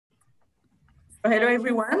Hello,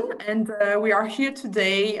 everyone, and we are here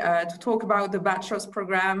today to talk about the Bachelor's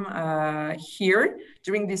Program here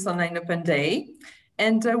during this online open day.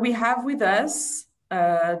 And we have with us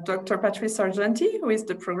Dr. Patrice Sargenti, who is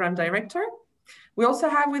the Program Director. We also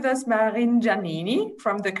have with us Marine Giannini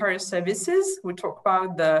from the Career Services, who talk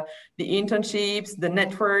about the internships, the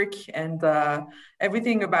network, and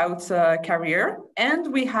everything about career.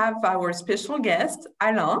 And we have our special guest,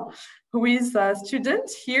 Alain, who is a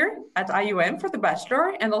student here at IUM for the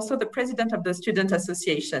Bachelor and also the president of the Student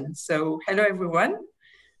Association. So hello, everyone.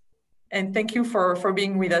 And thank you for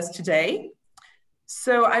being with us today.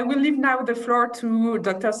 So I will leave now the floor to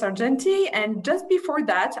Dr. Sargenti. And just before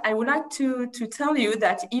that, I would like to tell you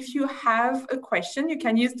that if you have a question, you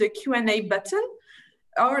can use the Q&A button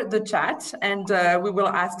or the chat, and we will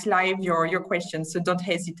ask live your questions. So don't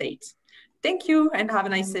hesitate. Thank you and have a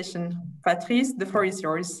nice session. Patrice, the floor is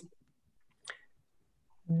yours.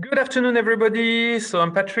 Good afternoon, everybody. So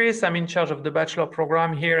I'm Patrice. I'm in charge of the Bachelor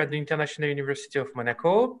Program here at the International University of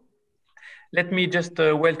Monaco. Let me just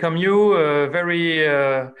welcome you very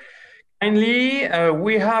kindly.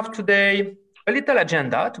 We have today a little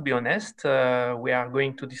agenda, to be honest. We are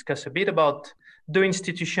going to discuss a bit about the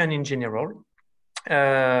institution in general.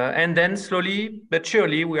 And then slowly but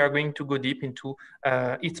surely, we are going to go deep into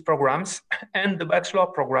its programs and the Bachelor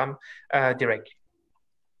Program directly.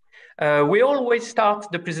 We always start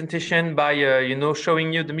the presentation by,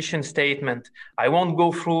 showing you the mission statement. I won't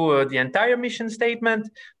go through the entire mission statement,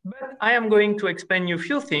 but I am going to explain you a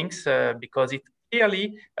few things because it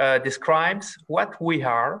clearly describes what we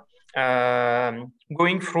are,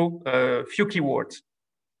 going through a few keywords.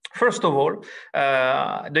 First of all,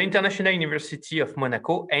 the International University of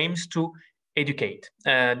Monaco aims to educate.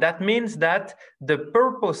 That means that the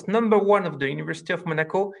purpose number one of the University of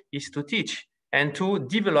Monaco is to teach and to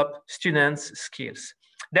develop students' skills.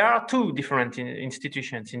 There are two different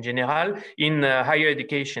institutions in general in higher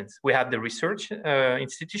educations. We have the research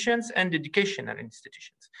institutions and educational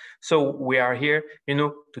institutions. So we are here,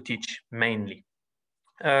 to teach mainly.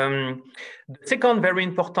 The second very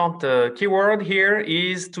important keyword here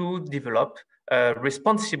is to develop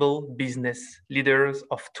responsible business leaders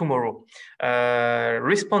of tomorrow.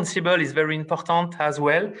 Responsible is very important as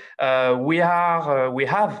well. We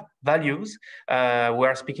have values. We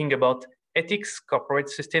are speaking about ethics, corporate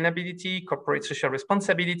sustainability, corporate social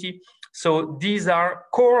responsibility. So these are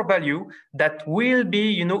core values that will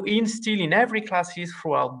be, instilled in every classes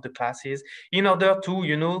throughout the classes in order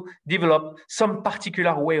to, develop some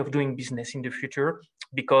particular way of doing business in the future,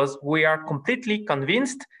 because we are completely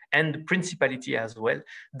convinced, and the principality as well,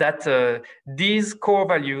 that these core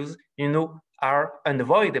values, are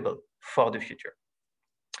unavoidable for the future.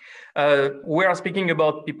 We are speaking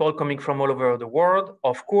about people coming from all over the world,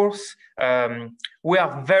 of course. We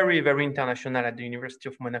are very, very international at the University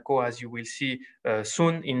of Monaco, as you will see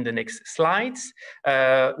soon in the next slides.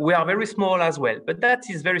 We are very small as well, but that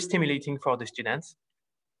is very stimulating for the students.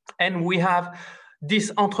 And we have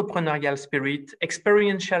this entrepreneurial spirit,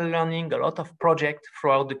 experiential learning, a lot of projects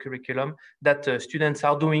throughout the curriculum that students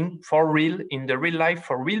are doing for real, in the real life,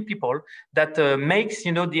 for real people, that makes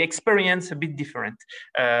the experience a bit different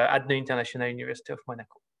at the International University of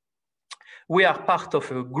Monaco. We are part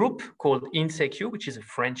of a group called INSECU, which is a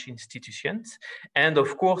French institution. And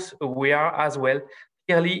of course, we are as well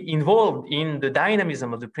clearly involved in the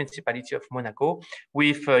dynamism of the Principality of Monaco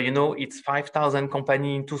with, its 5,000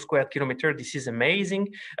 company in 2 square kilometers. This is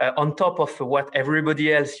amazing. On top of what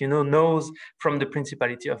everybody else, knows from the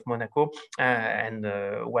Principality of Monaco and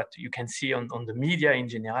what you can see on the media in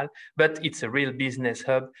general, but it's a real business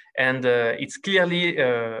hub, and it's clearly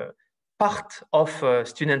part of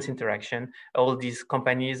students' interaction. All these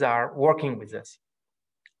companies are working with us.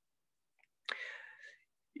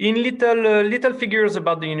 In little figures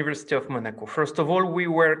about the University of Monaco. First of all, we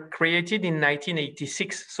were created in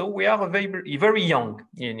 1986, so we are a very, very young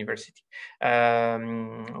university.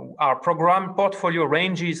 Our program portfolio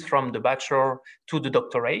ranges from the bachelor to the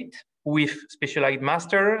doctorate, with specialized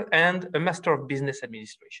master and a master of business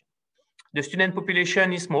administration. The student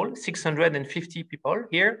population is small, 650 people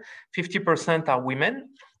here. 50% are women.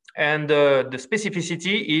 And the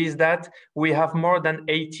specificity is that we have more than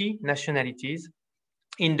 80 nationalities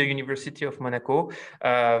in the University of Monaco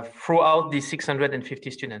throughout the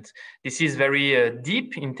 650 students. This is very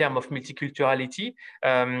deep in terms of multiculturality.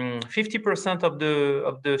 50% of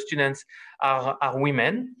the students are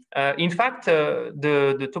women. In fact,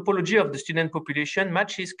 the topology of the student population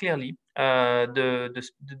matches clearly the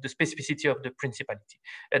specificity of the principality.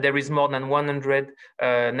 There is more than 100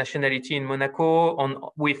 nationality in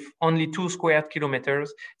Monaco with only 2 square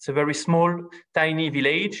kilometers. It's a very small, tiny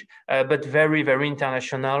village, but very, very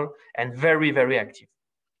international and very, very active.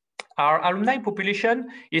 Our alumni population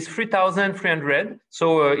is 3,300,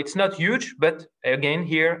 so it's not huge, but again,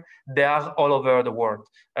 here, they are all over the world,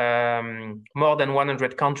 more than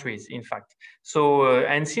 100 countries, in fact. So,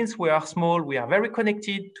 and since we are small, we are very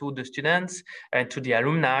connected to the students and to the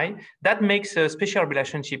alumni. That makes a special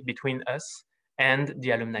relationship between us and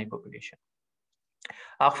the alumni population.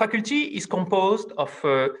 Our faculty is composed of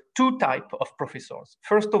 2 types of professors.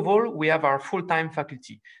 First of all, we have our full-time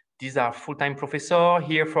faculty. These are full-time professors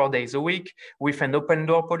here 4 days a week with an open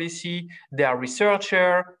door policy. They are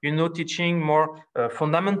researchers, teaching more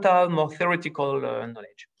fundamental, more theoretical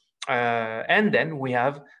knowledge. And then we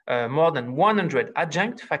have more than 100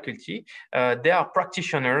 adjunct faculty. They are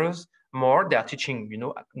practitioners more. They are teaching,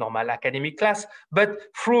 normal academic class, but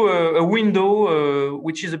through a window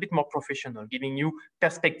which is a bit more professional, giving you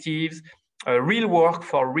perspectives, real work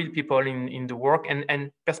for real people in the work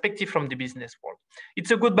and perspective from the business world. It's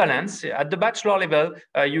a good balance. At the bachelor level,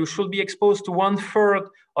 you should be exposed to 1/3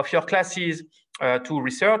 of your classes to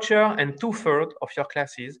researcher and 2/3 of your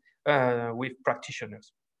classes with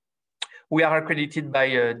practitioners. We are accredited by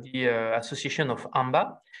the association of AMBA,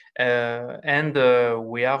 and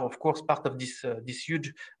we are, of course, part of this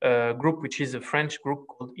huge group, which is a French group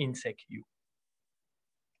called INSEC-U.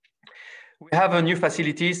 We have a new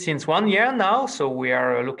facility since 1 year now, so we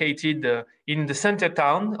are located in the center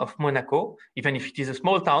town of Monaco. Even if it is a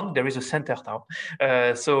small town, there is a center town.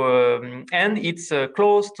 And it's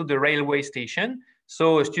close to the railway station.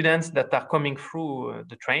 So students that are coming through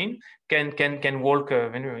the train can walk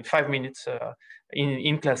 5 minutes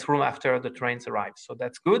in classroom after the trains arrive. So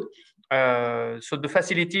that's good. So the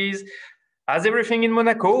facilities, as everything in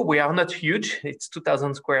Monaco, we are not huge. It's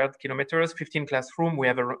 2,000 square kilometers, 15 classrooms. We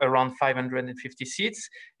have around 550 seats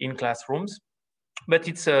in classrooms, but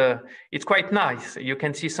it's quite nice. You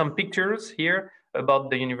can see some pictures here about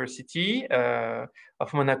the University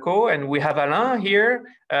of Monaco, and we have Alain here.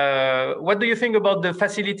 What do you think about the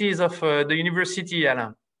facilities of the university,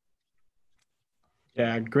 Alain?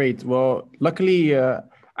 Yeah, great. Well, luckily,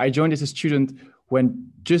 I joined as a student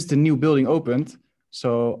when just the new building opened.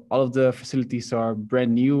 So all of the facilities are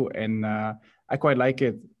brand new, and I quite like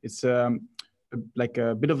it. It's like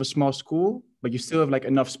a bit of a small school, but you still have like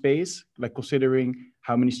enough space, like considering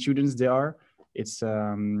how many students there are. It's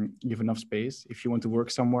you have enough space. If you want to work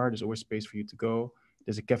somewhere, there's always space for you to go.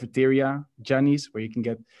 There's a cafeteria, Gianni's, where you can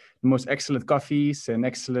get the most excellent coffees and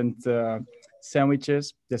excellent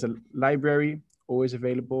sandwiches. There's a library always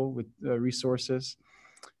available with resources.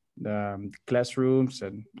 Classrooms,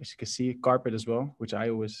 and as you can see, carpet as well, which I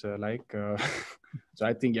always like. So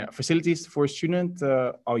I think, yeah, facilities for a student,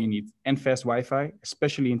 all you need, and fast Wi-Fi,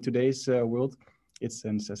 especially in today's world, it's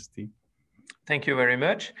a necessity. Thank you very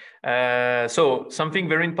much. So something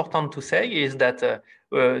very important to say is that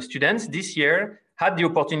students this year had the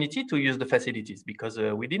opportunity to use the facilities because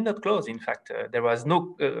we did not close. In fact, there was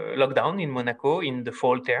no lockdown in Monaco in the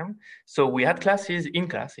fall term. So we had classes in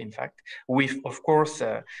class, in fact, with, of course,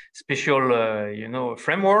 special,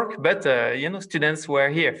 framework, but, students were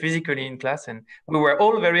here physically in class, and we were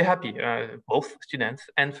all very happy, both students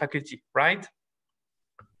and faculty, right?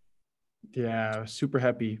 Yeah, super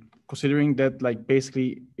happy. Considering that, like,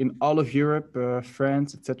 basically in all of Europe,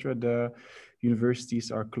 France, etc., the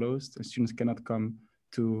universities are closed and students cannot come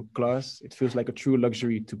to class. It feels like a true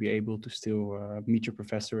luxury to be able to still meet your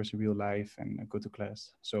professors in real life and go to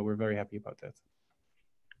class. So we're very happy about that.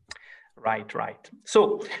 Right.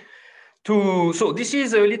 So this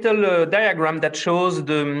is a little diagram that shows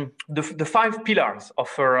the 5 pillars of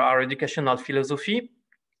our educational philosophy.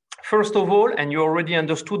 First of all, and you already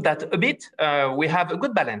understood that a bit, we have a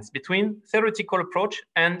good balance between theoretical approach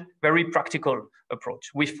and very practical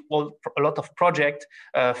approach with a lot of projects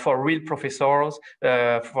for real professors,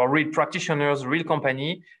 for real practitioners, real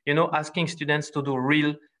company, asking students to do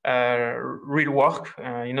real work,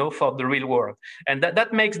 for the real world. And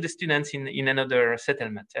that makes the students in another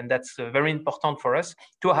settlement. And that's very important for us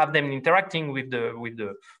to have them interacting with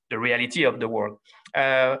the reality of the world.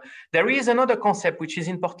 There is another concept which is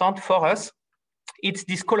important for us. It's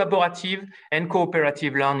this collaborative and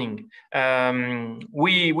cooperative learning.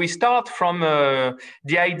 We start from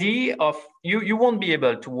the idea of you won't be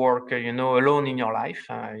able to work, alone in your life.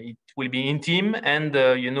 It will be in team, and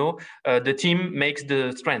the team makes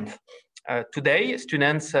the strength. Today,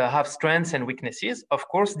 students have strengths and weaknesses. Of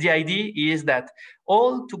course, the idea is that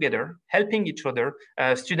all together, helping each other,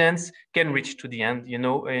 students can reach to the end,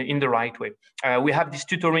 in the right way. We have this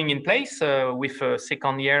tutoring in place with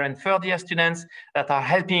second year and third year students that are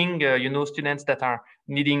helping, students that are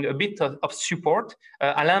needing a bit of support.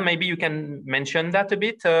 Alain, maybe you can mention that a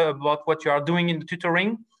bit about what you are doing in the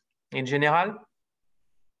tutoring in general.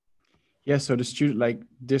 Yeah, so the student,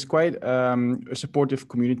 there's quite a supportive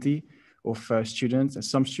community of students, and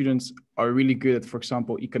some students are really good at, for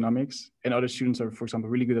example, economics, and other students are, for example,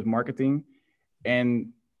 really good at marketing, and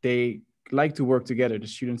they like to work together, the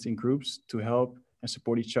students in groups, to help and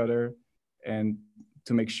support each other and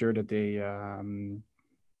to make sure that they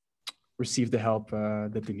receive the help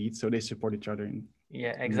that they need, so they support each other.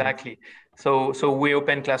 Yeah, exactly. So we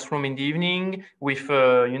open classroom in the evening with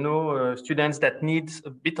students that need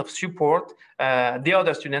a bit of support. The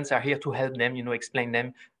other students are here to help them, explain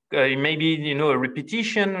them. Maybe a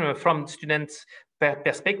repetition from students'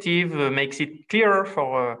 perspective makes it clearer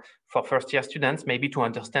for first year students, maybe to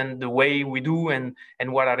understand the way we do and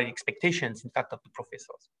what are the expectations, in fact, of the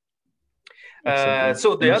professors. Exactly.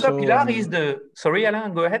 So the other pillar is sorry,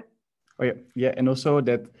 Alain, go ahead. Oh yeah, and also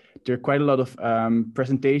that there are quite a lot of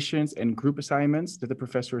presentations and group assignments that the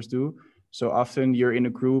professors do. So often you're in a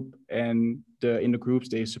group, and in the groups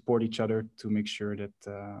they support each other to make sure that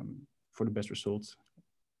for the best results.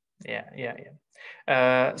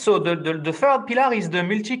 Yeah. So the third pillar is the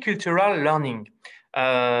multicultural learning.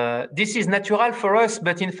 This is natural for us,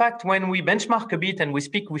 but in fact, when we benchmark a bit and we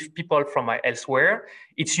speak with people from elsewhere,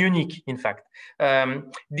 it's unique, in fact.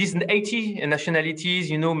 These 80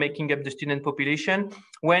 nationalities, making up the student population,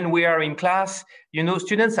 when we are in class,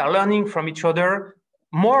 students are learning from each other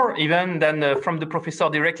more even than from the professor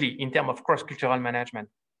directly in terms of cross-cultural management.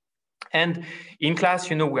 And in class,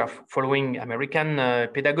 we are following American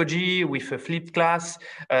pedagogy with a flipped class,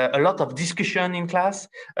 a lot of discussion in class.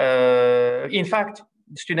 In fact,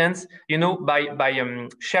 students, by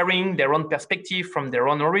sharing their own perspective from their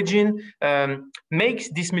own origin, makes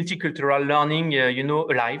this multicultural learning,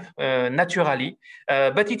 alive naturally.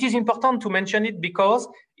 But it is important to mention it because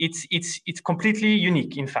it's completely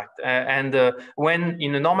unique, in fact. And when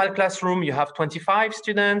in a normal classroom you have 25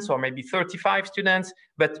 students or maybe 35 students,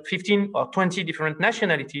 but 15 or 20 different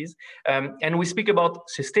nationalities, and we speak about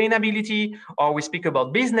sustainability or we speak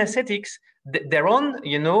about business ethics, their own,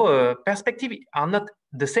 perspective are not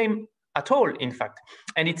the same at all, in fact.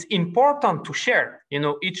 And it's important to share,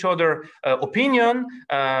 each other opinion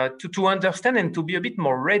to understand and to be a bit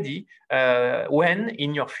more ready when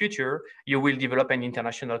in your future you will develop an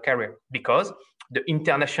international career, because the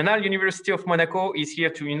International University of Monaco is here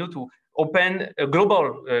to open a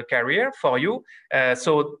global career for you.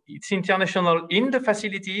 So it's international in the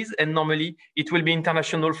facilities, and normally it will be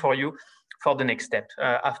international for you for the next step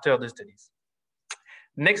after the studies.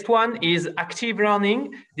 Next one is active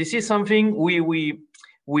learning. This is something we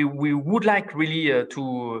would like really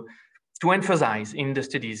to emphasize in the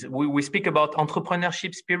studies. We speak about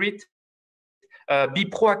entrepreneurship spirit. Be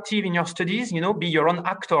proactive in your studies, be your own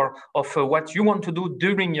actor of what you want to do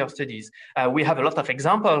during your studies. We have a lot of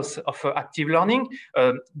examples of active learning.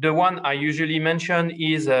 The one I usually mention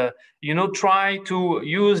is, try to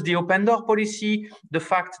use the open door policy, the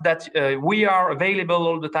fact that we are available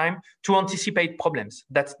all the time to anticipate problems.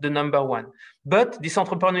 That's the number one. But this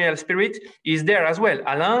entrepreneurial spirit is there as well.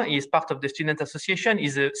 Alain is part of the student association,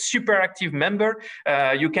 is a super active member.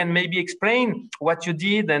 You can maybe explain what you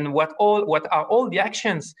did and what are all the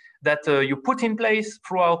actions that you put in place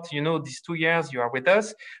throughout these 2 years you are with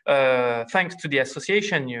us. Thanks to the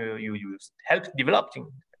association you helped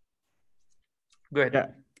developing. Go ahead. Yeah,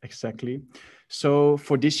 exactly. So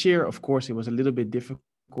for this year, of course, it was a little bit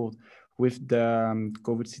difficult with the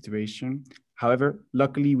COVID situation. However,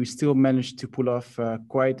 luckily, we still managed to pull off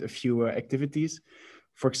quite a few activities.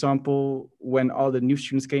 For example, when all the new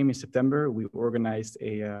students came in September, we organized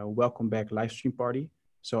a welcome back live stream party.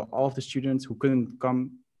 So all of the students who couldn't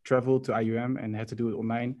travel to IUM and had to do it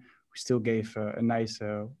online, we still gave a nice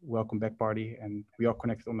welcome back party, and we all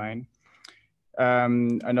connected online.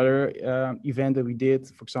 Another event that we did,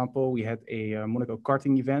 for example, we had a Monaco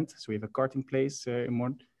karting event. So we have a karting place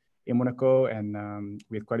in Monaco, and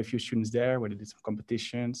we had quite a few students there where they did some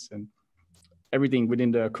competitions and everything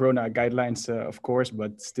within the Corona guidelines, of course,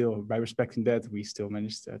 but still by respecting that, we still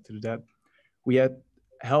managed to do that. We had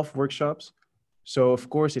health workshops. So of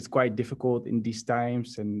course, it's quite difficult in these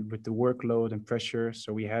times and with the workload and pressure.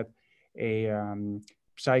 So we had a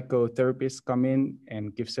psychotherapist come in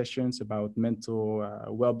and give sessions about mental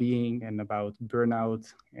well-being and about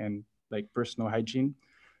burnout and like personal hygiene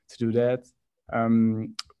to do that.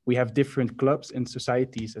 we have different clubs and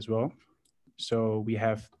societies as well. So we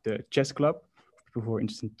have the chess club, people who are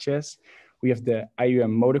interested in chess. We have the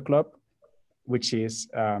IUM Motor Club, which is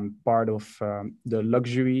part of the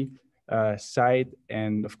luxury side.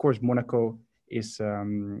 And of course, Monaco is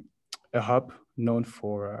a hub known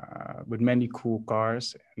for with many cool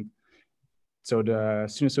cars. And so the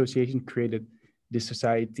Student Association created this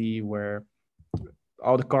society where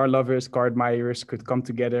all the car lovers, car admirers could come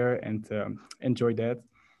together and enjoy that.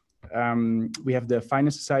 We have the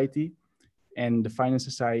Finance Society, and the Finance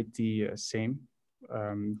Society, same.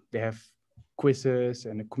 They have quizzes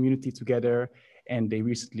and a community together, and they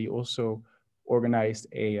recently also organized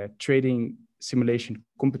a trading simulation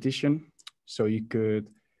competition. So you could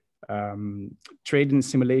trade in the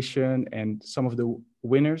simulation, and some of the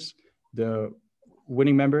winners, the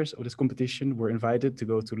winning members of this competition, were invited to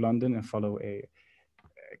go to London and follow a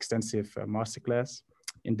extensive masterclass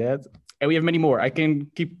in that. And we have many more. I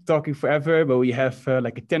can keep talking forever, but we have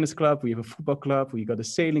like a tennis club, we have a football club, we got a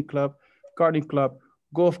sailing club, gardening club,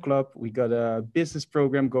 golf club, we got a business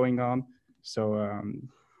program going on. So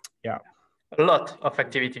yeah. A lot of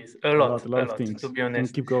activities, a lot of things. To be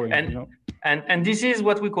honest. Keep going. And, you know? and this is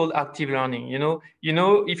what we call active learning. You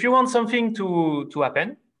know, if you want something to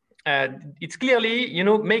happen, it's clearly,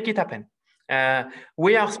 make it happen.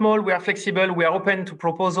 We are small, we are flexible, we are open to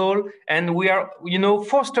proposal, and we are,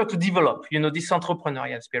 fostered to develop, this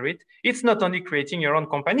entrepreneurial spirit. It's not only creating your own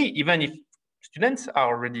company, even if students are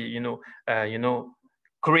already,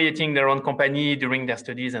 creating their own company during their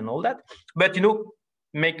studies and all that, but,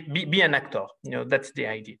 be an actor, that's the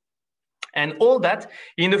idea. And all that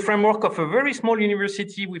in the framework of a very small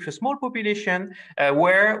university with a small population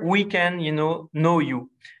where we can, know you,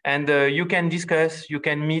 and you can discuss, you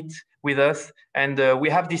can meet with us, and we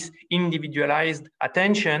have this individualized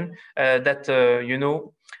attention that,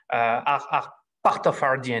 are part of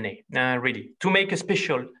our DNA, really, to make a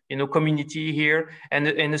special, community here, and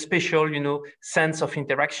a special, sense of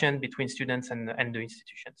interaction between students and the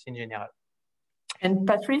institutions in general. And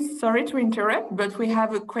Patrice, sorry to interrupt, but we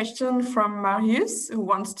have a question from Marius, who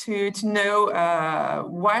wants to know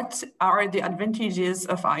what are the advantages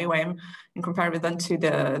of IOM in comparison to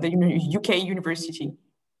the UK university?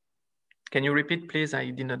 Can you repeat, please?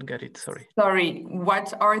 I did not get it, sorry. Sorry,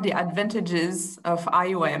 what are the advantages of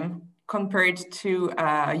IOM compared to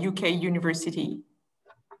UK university?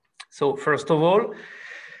 So first of all,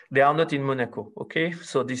 they are not in Monaco, okay?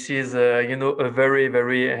 So this is, a very,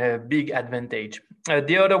 very big advantage.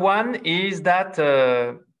 The other one is that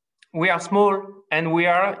we are small and we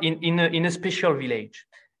are in a special village.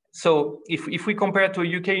 So if we compare to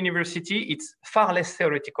a UK university, it's far less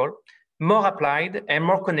theoretical, more applied and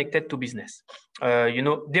more connected to business.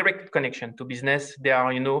 Direct connection to business. They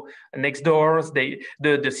are, next doors. The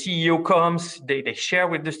CEO comes. They share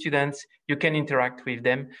with the students. You can interact with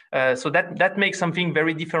them. So that makes something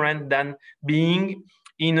very different than being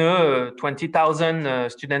in a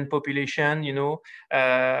 20,000 student population.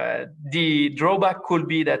 The drawback could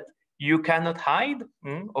be that you cannot hide,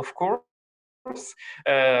 of course.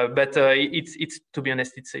 But it's to be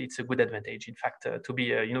honest, it's a good advantage, in fact, to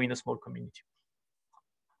be in a small community.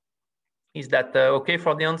 Is that okay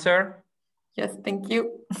for the answer? Yes, thank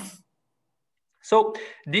you. So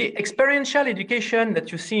the experiential education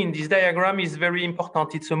that you see in this diagram is very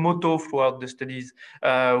important. It's a motto throughout the studies.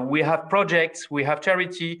 We have projects, we have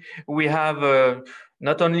charity, we have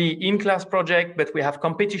not only in-class project, but we have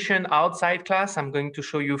competition outside class. I'm going to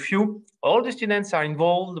show you a few. All the students are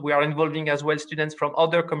involved. We are involving as well students from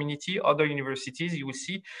other community, other universities, you will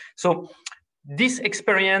see. So this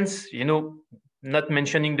experience, not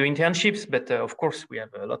mentioning the internships, but of course we have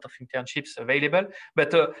a lot of internships available,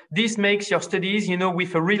 but this makes your studies,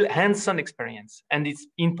 with a real hands-on experience. And it's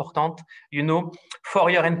important, for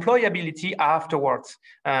your employability afterwards,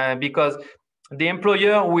 because the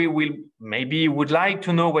employer maybe would like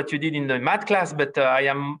to know what you did in the math class, but I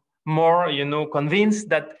am more, convinced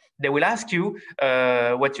that they will ask you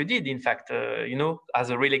what you did, in fact, as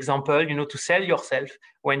a real example, to sell yourself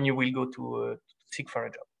when you will go to seek for a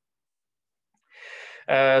job.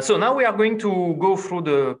 So now we are going to go through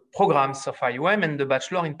the programs of IOM and the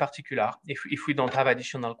bachelor in particular, if we don't have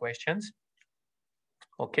additional questions.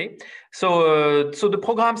 Okay, so the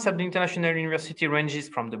programs at the International University ranges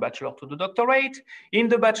from the bachelor to the doctorate. In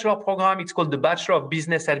the bachelor program, it's called the Bachelor of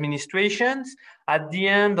Business Administrations. At the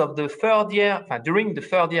end of the third year, during the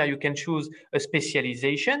third year, you can choose a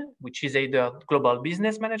specialization, which is either global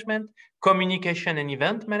business management, communication and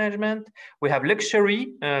event management. We have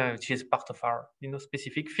luxury, which is part of our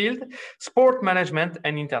specific field, sport management,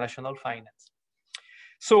 and international finance.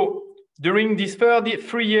 So During these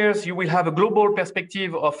 3 years, you will have a global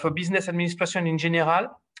perspective of business administration in general,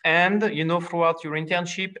 and throughout your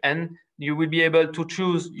internship, and you will be able to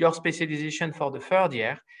choose your specialization for the 3rd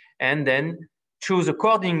year, and then choose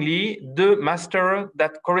accordingly the master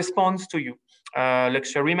that corresponds to you.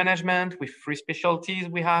 Luxury management with 3 specialties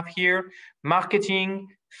we have here: marketing,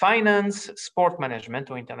 finance, sport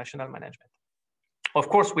management, or international management. Of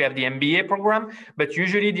course, we have the MBA program, but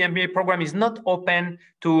usually the MBA program is not open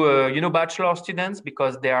to bachelor students,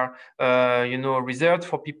 because they are reserved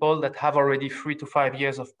for people that have already 3 to 5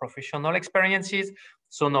 years of professional experiences.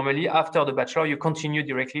 So normally after the bachelor, you continue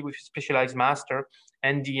directly with specialized master,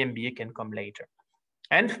 and the MBA can come later.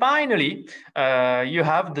 And finally, you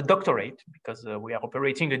have the doctorate, because we are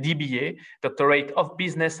operating a DBA, Doctorate of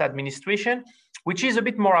Business Administration, which is a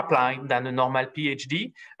bit more applied than a normal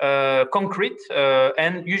PhD, concrete,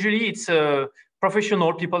 and usually it's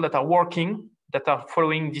professional people that are working, that are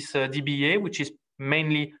following this DBA, which is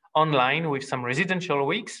mainly online with some residential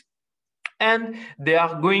weeks. And they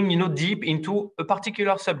are going, deep into a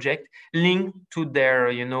particular subject linked to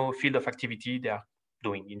their, field of activity they are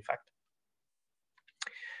doing, in fact.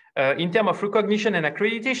 In terms of recognition and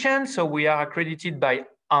accreditation, so we are accredited by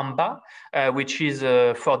AMBA, which is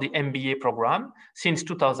for the MBA program since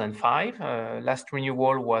 2005. Last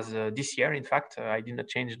renewal was this year. In fact, I did not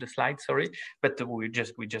change the slide, sorry, but we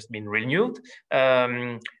just been renewed.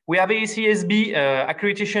 We have ACSB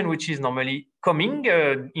accreditation, which is normally coming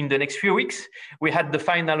in the next few weeks. We had the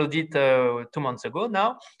final audit 2 months ago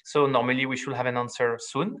now, so normally we should have an answer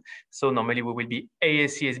soon. So normally we will be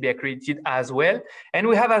ACSB accredited as well. And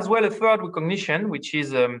we have as well a 3rd recognition, which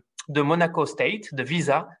is the Monaco state, the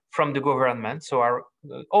visa from the government. So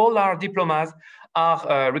all our diplomas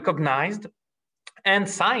are recognized and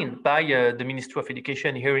signed by the Ministry of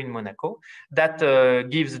Education here in Monaco, that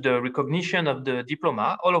gives the recognition of the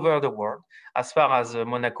diploma all over the world, as far as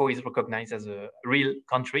Monaco is recognized as a real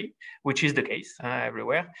country, which is the case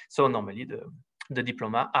everywhere. So normally the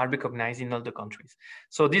diploma are recognized in all the countries.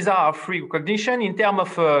 So these are our 3 recognition. In terms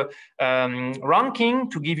of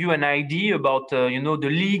ranking, to give you an idea about the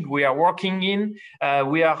league we are working in,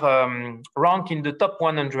 we are ranked in the top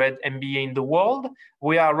 100 MBA in the world.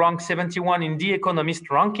 We are ranked 71 in The Economist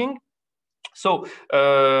ranking. So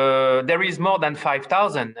there is more than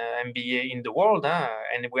 5,000 MBA in the world,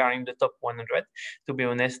 and we are in the top 100. To be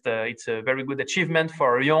honest, it's a very good achievement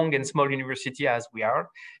for a young and small university as we are.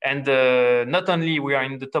 And not only we are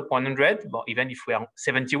in the top 100, but even if we are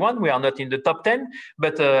 71, we are not in the top 10.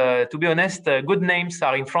 But to be honest, good names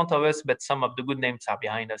are in front of us, but some of the good names are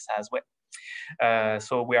behind us as well.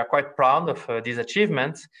 So we are quite proud of these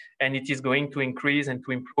achievements, and it is going to increase and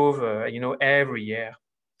to improve, every year.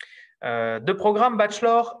 The program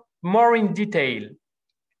Bachelor, more in detail.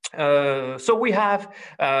 So we have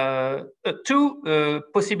 2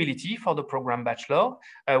 possibilities for the program Bachelor.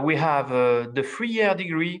 We have the 3-year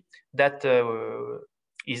degree that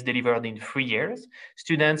is delivered in 3 years.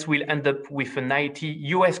 Students will end up with a 90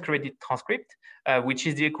 US credit transcript, which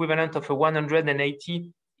is the equivalent of a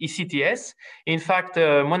 180 ECTS. In fact,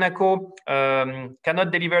 Monaco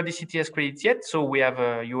cannot deliver the ECTS credits yet, so we have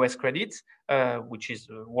US credits, which is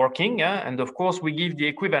working, and of course we give the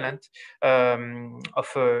equivalent of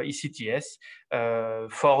ECTS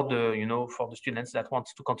for the students that want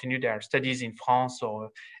to continue their studies in France or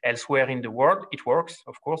elsewhere in the world. It works,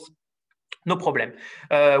 of course. No problem.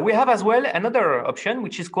 We have as well another option,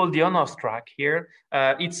 which is called the honors track here.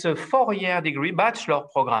 It's a 4-year degree bachelor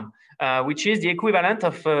program, which is the equivalent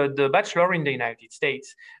of the bachelor in the United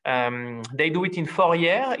States. They do it in 4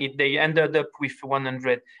 years. They ended up with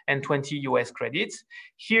 120 US credits.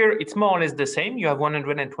 Here, it's more or less the same. You have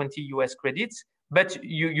 120 US credits, but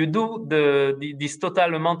you do this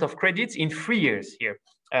total amount of credits in 3 years here.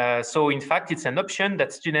 So in fact, it's an option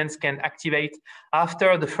that students can activate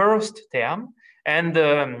after the 1st term. And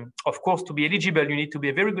of course, to be eligible, you need to be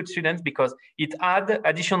a very good student, because it adds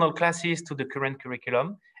additional classes to the current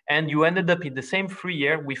curriculum. And you ended up in the same 3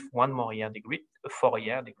 year with 1 more year degree, a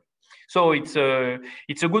 4-year degree. So it's a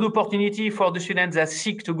good opportunity for the students that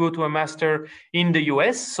seek to go to a master in the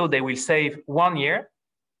US. So they will save 1 year.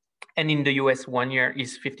 And in the US, 1 year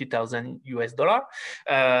is $50,000 US.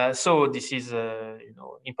 So this is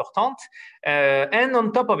important. And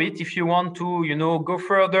on top of it, if you want to go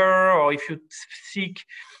further, or if you seek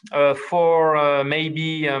for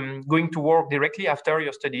maybe going to work directly after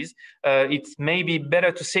your studies, it's maybe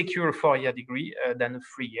better to secure a 4-year degree than a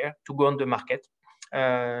 3-year to go on the market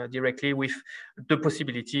directly, with the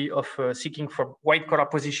possibility of seeking for white-collar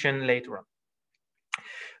position later on.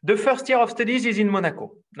 The first year of studies is in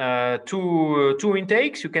Monaco. Two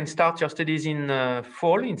intakes. You can start your studies in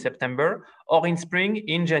fall, in September, or in spring,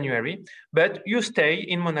 in January. But you stay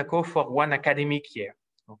in Monaco for one academic year.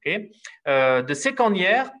 Okay. The second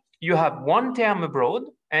year, you have one term abroad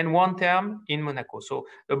and one term in Monaco. So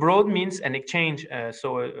abroad means an exchange,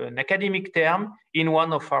 an academic term in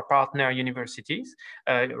one of our partner universities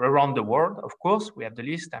around the world. Of course, we have the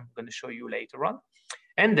list I'm going to show you later on.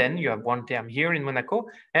 And then you have one term here in Monaco.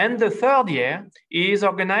 And the third year is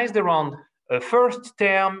organized around a first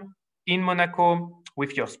term in Monaco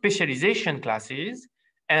with your specialization classes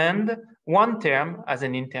and one term as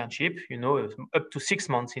an internship, up to 6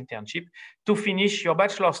 months internship to finish your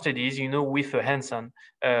bachelor studies, with a hands-on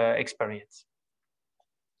experience.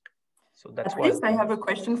 So that's why I have a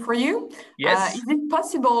question for you. Yes. Is it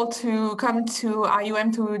possible to come to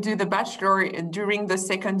IUM to do the bachelor during the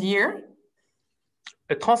second year?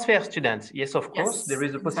 A transfer student, yes, of course, yes, there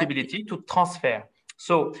is a possibility to transfer.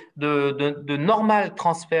 So the normal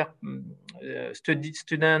transfer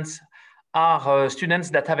students are students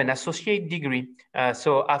that have an associate degree.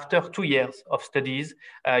 So after 2 years of studies,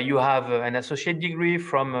 you have an associate degree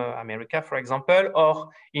from America, for example, or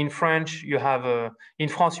in France you have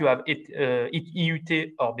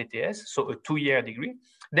IUT or BTS, so a 2-year degree.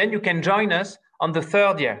 Then you can join us on the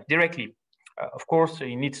third year directly. Of course,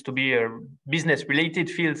 it needs to be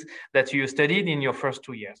business-related fields that you studied in your first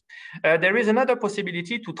 2 years. There is another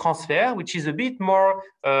possibility to transfer, which is a bit more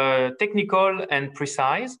technical and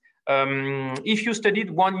precise. If you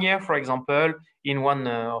studied 1 year, for example, in one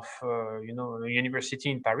of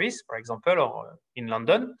university in Paris, for example, or in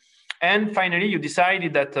London, and finally you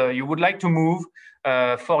decided that you would like to move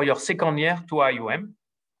for your second year to IUM,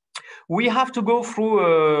 we have to go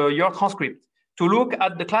through your transcript to look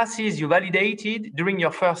at the classes you validated during your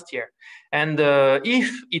first year. And if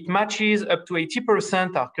it matches up to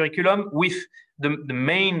 80% our curriculum with the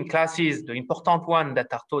main classes, the important one that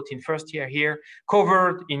are taught in first year here,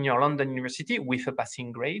 covered in your London University with a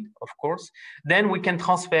passing grade, of course, then we can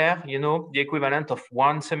transfer, the equivalent of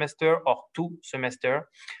 1 semester or 2 semester,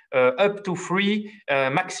 up to 3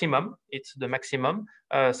 maximum. It's the maximum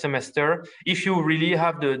semester if you really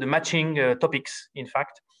have the matching topics, in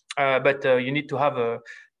fact. But you need to have a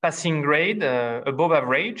passing grade above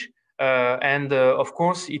average, and of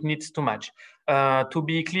course it needs to match. To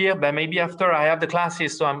be clear, but maybe after I have the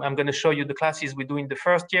classes, so I'm going to show you the classes we do in the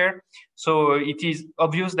first year. So it is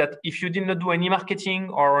obvious that if you did not do any marketing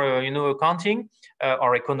or accounting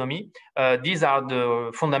or economy, these are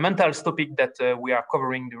the fundamentals topic that we are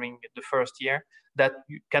covering during the first year that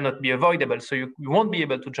cannot be avoidable. So you won't be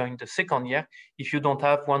able to join the second year if you don't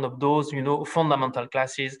have one of those fundamental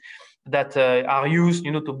classes that are used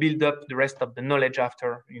to build up the rest of the knowledge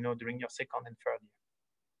after during your second and third year.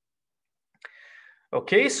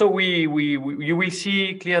 Okay, so you will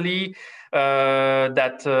see clearly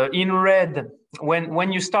that in red,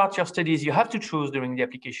 when you start your studies, you have to choose during the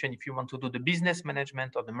application if you want to do the business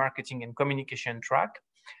management or the marketing and communication track.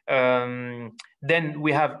 Then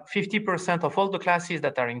we have 50% of all the classes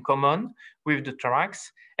that are in common with the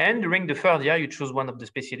tracks. And during the third year, you choose one of the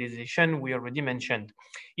specialization we already mentioned.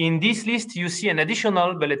 In this list, you see an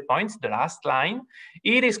additional bullet points, the last line.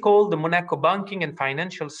 It is called the Monaco Banking and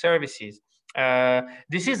Financial Services.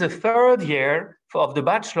 This is the third year of the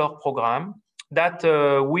bachelor program that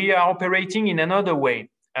we are operating in another way.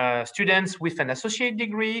 Students with an associate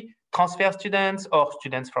degree, transfer students, or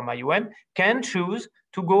students from IUM can choose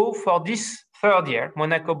to go for this third year,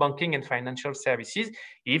 Monaco Banking and Financial Services,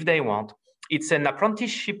 if they want. It's an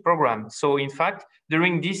apprenticeship program. So in fact,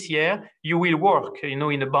 during this year, you will work,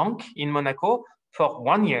 in a bank in Monaco for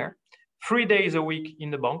 1 year, 3 days a week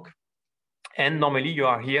in the bank. And normally you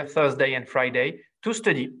are here Thursday and Friday to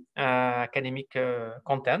study academic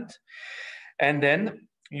content. And then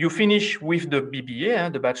you finish with the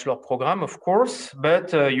BBA, the bachelor program, of course,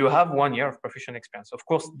 but you have 1 year of professional experience. Of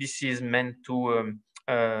course, this is meant to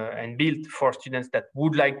and built for students that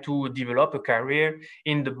would like to develop a career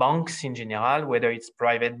in the banks in general, whether it's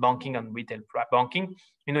private banking and retail banking.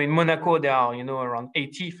 In Monaco, there are, around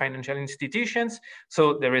 80 financial institutions.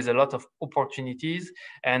 So there is a lot of opportunities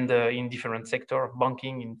and in different sectors of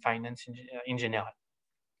banking, in finance in general.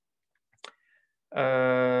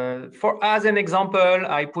 As an example,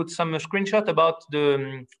 I put some screenshot about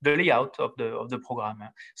the layout of the program.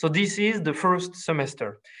 So this is the first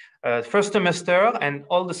semester. First semester, and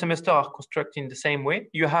all the semesters are constructed in the same way.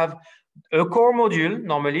 You have a core module.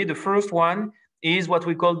 Normally, the first one is what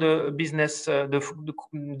we call the business,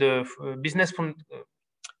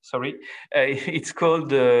 sorry, it's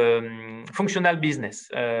called functional business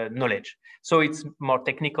knowledge. So it's more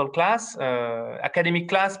technical class, academic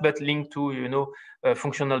class, but linked to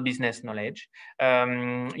functional business knowledge.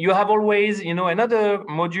 You have always another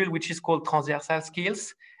module which is called transversal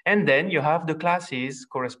skills, and then you have the classes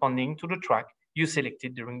corresponding to the track you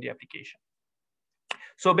selected during the application.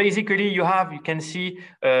 So basically, you can see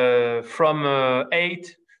from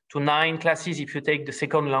 8 to 9 classes if you take the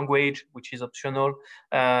second language, which is optional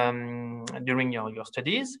during your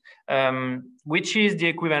studies, which is the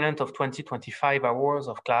equivalent of 20-25 hours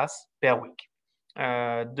of class per week.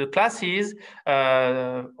 The classes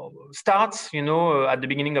starts, at the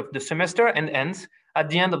beginning of the semester and ends at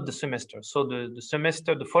the end of the semester. So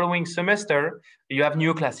the following semester, you have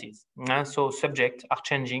new classes. So subjects are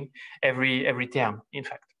changing every term, in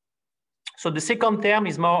fact. So the second term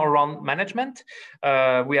is more around management.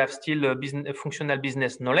 We have still a functional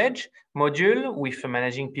business knowledge module with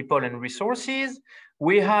managing people and resources.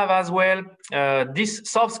 We have as well these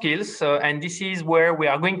soft skills, and this is where we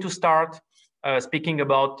are going to start speaking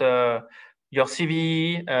about your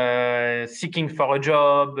CV, seeking for a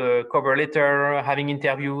job, cover letter, having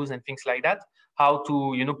interviews and things like that. How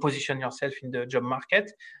to position yourself in the job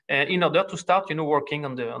market in order to start working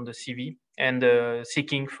on the CV and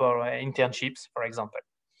seeking for internships, for example.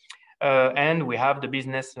 And we have the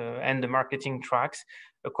business and the marketing tracks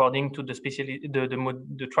according to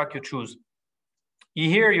the track you choose.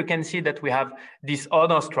 Here you can see that we have this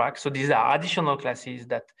honors track. So these are additional classes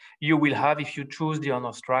that you will have if you choose the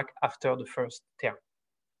honors track after the first term.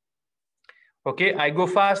 Okay, I go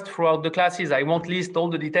fast throughout the classes. I won't list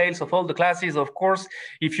all the details of all the classes. Of course,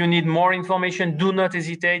 if you need more information, do not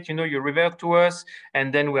hesitate. You revert to us,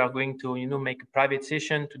 and then we are going to make a private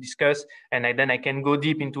session to discuss, and then I can go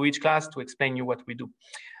deep into each class to explain you what we do.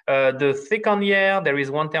 The second year, there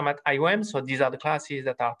is one term at IOM. So these are the classes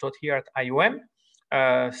that are taught here at IOM.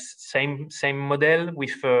 Same model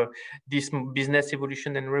with this business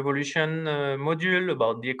evolution and revolution module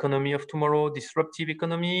about the economy of tomorrow, disruptive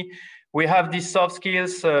economy. We have these soft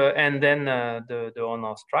skills and then the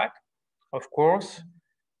honors track, of course.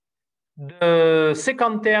 The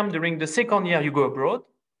second term, during the second year, you go abroad.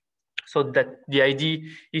 So that the idea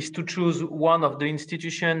is to choose one of the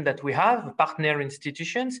institutions that we have, partner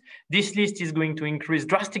institutions. This list is going to increase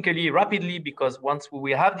drastically, rapidly, because once we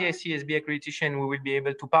will have the ACSB accreditation, we will be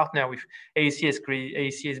able to partner with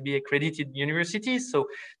ACSB accredited universities. So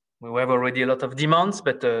we have already a lot of demands,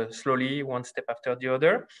 but slowly, one step after the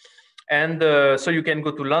other. And so you can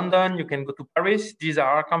go to London, you can go to Paris. These are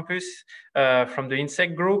our campus from the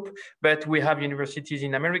INSEC group, but we have universities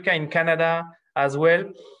in America, in Canada as well.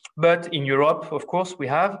 But in Europe, of course, we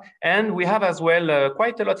have, and we have as well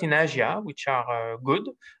quite a lot in Asia, which are good.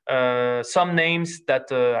 Some names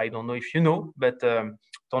that I don't know if you know, but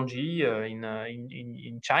Tongji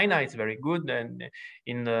in China is very good, and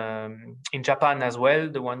in Japan as well.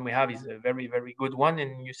 The one we have is a very, very good one.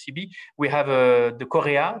 In UCB, we have the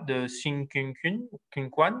Korea, the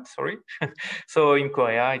Shinkyunkwan, sorry. So in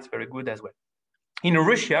Korea, it's very good as well. In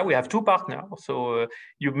Russia, we have two partners. So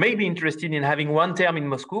you may be interested in having one term in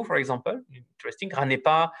Moscow, for example. Interesting,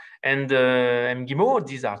 Ranepa and MGIMO.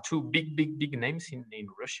 These are two big names in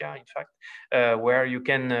Russia, in fact, where you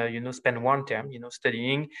can spend one term,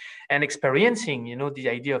 studying and experiencing. The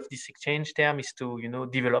idea of this exchange term is to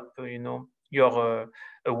develop your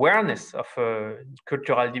awareness of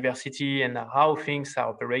cultural diversity and how things are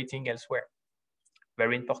operating elsewhere.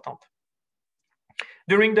 Very important.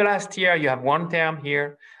 During the last year, you have one term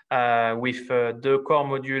here with the core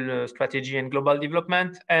module strategy and global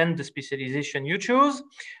development and the specialization you choose.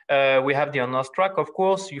 We have the honors track, of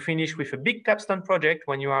course. You finish with a big capstone project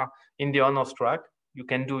when you are in the honors track. You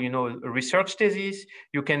can do, a research thesis.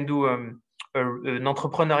 You can do an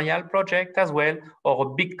entrepreneurial project as well, or a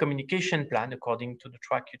big communication plan according to the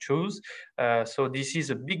track you choose. So this is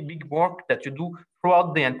a big work that you do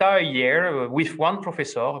throughout the entire year with one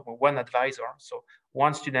professor, one advisor. So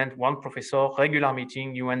one student, one professor, regular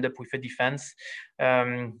meeting, you end up with a defense.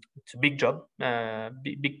 It's a big job,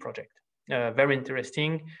 big project. Very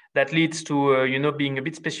interesting. That leads to being a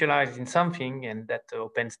bit specialized in something, and that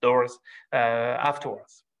opens doors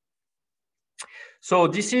afterwards. So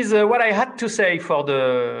this is what I had to say for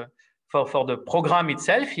the program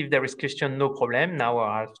itself. If there is question, no problem. Now or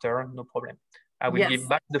after, no problem. I will give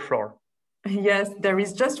back the floor. Yes, there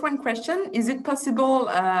is just one question. Is it possible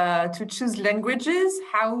to choose languages?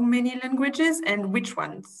 How many languages and which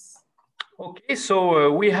ones? Okay,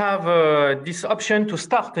 so we have this option to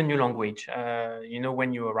start a new language.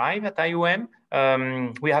 When you arrive at IOM,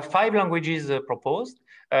 We have 5 languages proposed.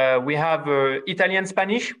 We have Italian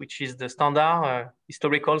Spanish, which is the standard,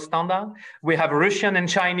 historical standard. We have Russian and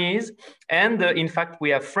Chinese. And in fact, we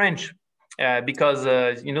have French. Because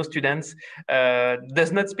students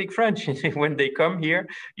does not speak French when they come here.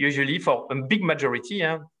 Usually, for a big majority,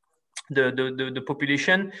 the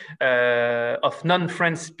population of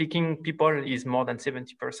non-French speaking people is more than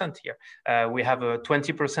 70% here. We have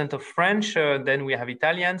 20% of French, then we have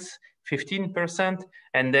Italians, 15%,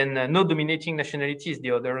 and then no dominating nationalities.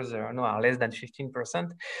 The others are less than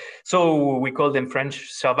 15%. So we call them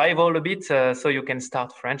French survival a bit. So you can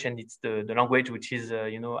start French, and it's the language which is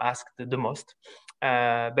asked the most.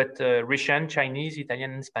 But Russian, Chinese,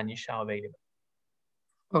 Italian, and Spanish are available.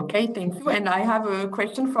 Okay, thank you. And I have a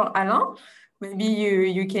question for Alain. Maybe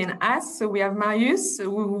you can ask. So we have Marius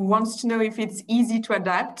who wants to know if it's easy to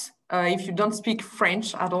adapt if you don't speak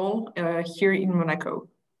French at all here in Monaco.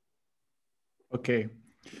 Okay,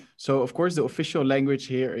 so of course the official language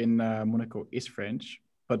here in Monaco is French,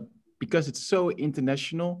 but because it's so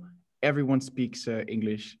international, everyone speaks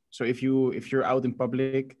English. So if you're out in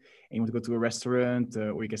public and you want to go to a restaurant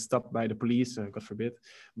or you get stopped by the police, God forbid,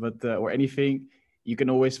 but or anything, you can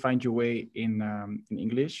always find your way in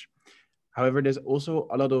English. However, there's also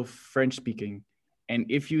a lot of French speaking. And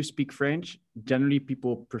if you speak French, generally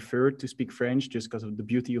people prefer to speak French just because of the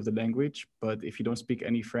beauty of the language. But if you don't speak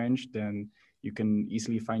any French, then you can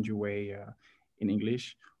easily find your way in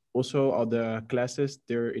English. Also, all the classes,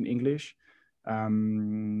 they're in English.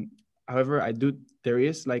 However, there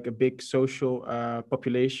is like a big social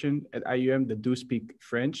population at IUM that do speak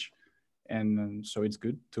French. And so it's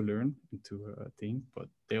good to learn and to think, but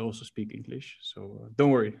they also speak English. So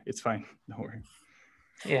don't worry, it's fine. Don't worry.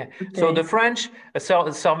 Yeah. Okay. So the French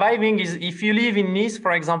surviving is if you live in Nice,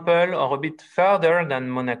 for example, or a bit further than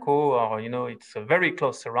Monaco, or it's a very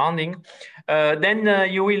close surrounding,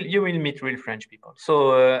 then you will meet real French people.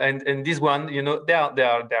 So and this one, they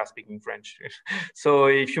are speaking French. So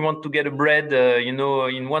if you want to get a bread,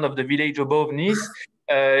 in one of the village above Nice,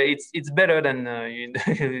 it's better than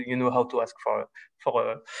how to ask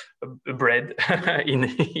for a bread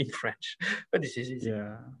in French. But this is easy.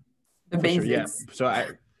 Yeah. The basics. Sure, yeah.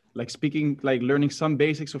 So I learning some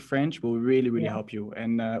basics of French will really help you,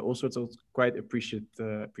 and also it's also quite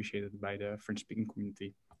appreciated by the French-speaking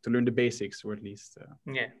community to learn the basics, or at least.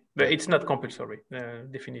 Yeah, but it's not compulsory.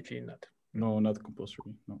 Definitely not. No, not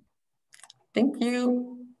compulsory. No. Thank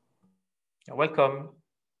you. You're welcome.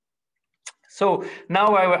 So now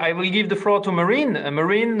I will give the floor to Marine.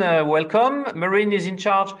 Marine, welcome. Marine is in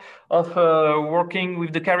charge of working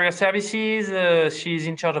with the career services. She's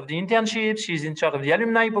in charge of the internships. She's in charge of the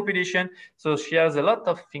alumni population. So she has a lot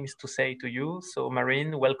of things to say to you. So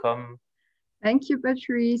Marine, welcome. Thank you,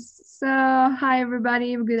 Patrice. So hi,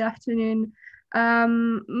 everybody. Good afternoon.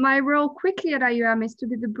 My role quickly at IUM is to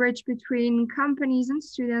be the bridge between companies and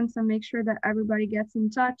students and make sure that everybody gets in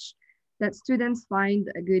touch, that students find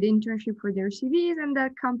a good internship for their CVs, and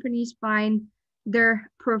that companies find their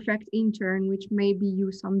perfect intern, which may be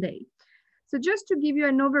you someday. So just to give you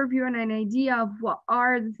an overview and an idea of what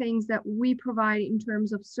are the things that we provide in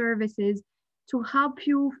terms of services to help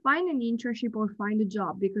you find an internship or find a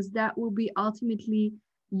job, because that will be ultimately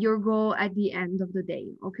your goal at the end of the day,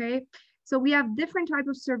 okay? So we have different types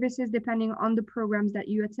of services depending on the programs that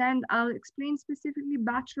you attend. I'll explain specifically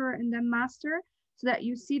bachelor and then master, so that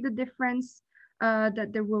you see the difference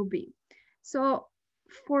that there will be. So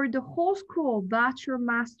for the whole school, bachelor,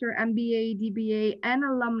 master, MBA, DBA, and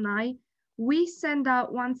alumni, we send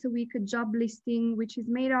out once a week a job listing, which is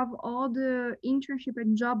made of all the internship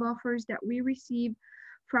and job offers that we receive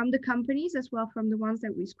from the companies, as well from the ones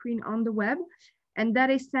that we screen on the web. And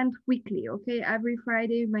that is sent weekly, okay? Every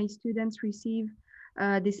Friday, my students receive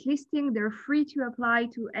this listing. They're free to apply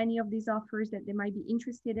to any of these offers that they might be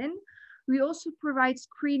interested in. We also provide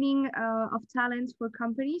screening of talents for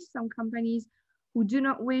companies. Some companies who do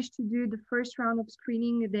not wish to do the first round of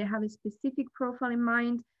screening, they have a specific profile in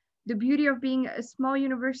mind. The beauty of being a small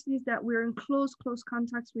university is that we're in close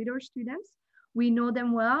contacts with our students. We know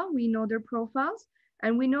them well, we know their profiles,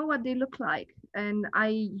 and we know what they look like. And I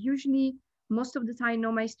usually, most of the time,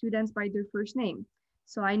 know my students by their first name.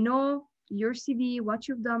 So I know your CV, what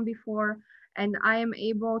you've done before, and I am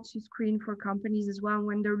able to screen for companies as well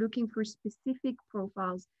when they're looking for specific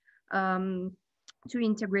profiles to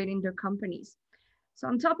integrate in their companies. So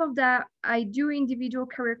on top of that, I do individual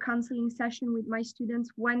career counseling session with my students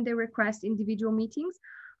when they request individual meetings,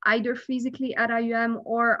 either physically at IUM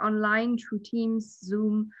or online through Teams,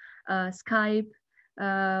 Zoom, Skype.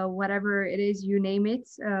 whatever it is, you name it,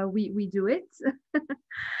 we do it.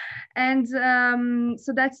 And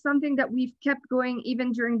so that's something that we've kept going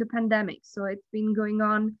even during the pandemic. So it's been going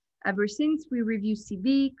on ever since. We review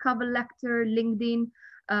CV, cover letter, LinkedIn,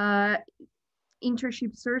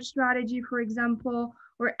 internship search strategy, for example,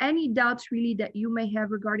 or any doubts really that you may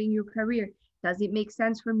have regarding your career. Does it make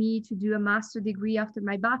sense for me to do a master's degree after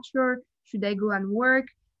my bachelor? Should I go and work?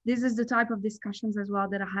 This is the type of discussions as well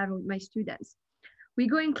that I have with my students. We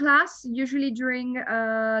go in class usually during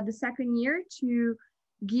the second year to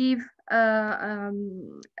give a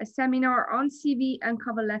seminar on CV and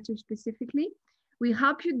cover letter specifically. We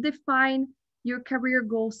help you define your career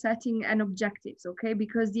goal setting and objectives, okay?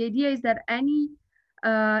 Because the idea is that any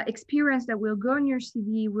experience that will go on your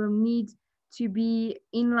CV will need to be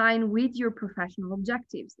in line with your professional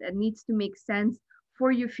objectives. That needs to make sense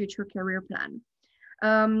for your future career plan.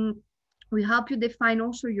 We help you define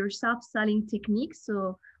also your self-selling techniques.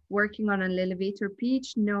 So working on an elevator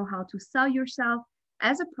pitch, know how to sell yourself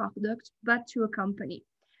as a product, but to a company.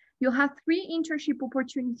 You'll have 3 internship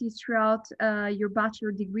opportunities throughout your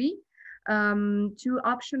bachelor degree, 2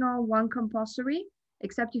 optional, 1 compulsory,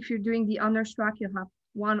 except if you're doing the honors track, you'll have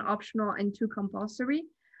 1 optional and 2 compulsory.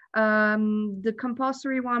 The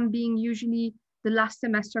compulsory one being usually the last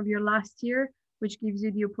semester of your last year, which gives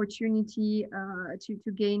you the opportunity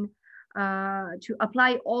to gain, to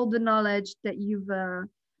apply all the knowledge that you've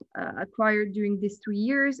acquired during these 3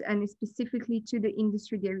 years, and specifically to the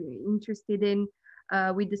industry that you're interested in,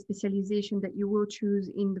 with the specialization that you will choose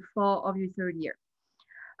in the fall of your 3rd year.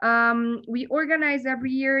 We organize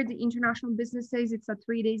every year the International Business Days. It's a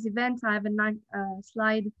 3-day event. I have a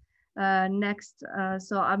slide next,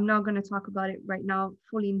 so I'm not going to talk about it right now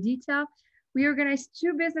fully in detail. We organize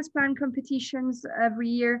 2 business plan competitions every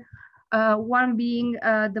year. One being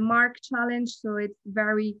the Mark Challenge, so it's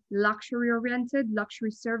very luxury oriented,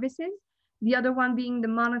 luxury services. The other one being the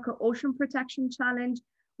Monaco Ocean Protection Challenge,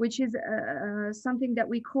 which is something that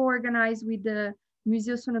we co-organize with the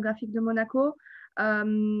Musée Oceanographique de Monaco,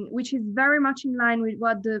 which is very much in line with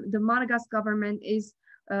what the Monegasque government is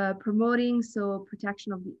promoting, so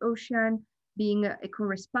protection of the ocean, being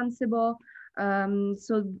eco-responsible.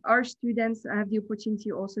 So our students have the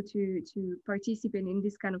opportunity also to participate in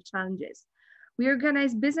this kind of challenges. We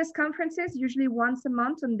organize business conferences, usually once a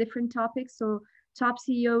month on different topics. So top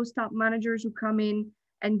CEOs, top managers who come in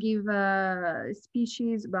and give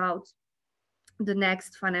speeches about the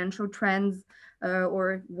next financial trends,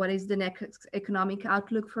 or what is the next economic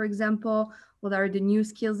outlook, for example, what are the new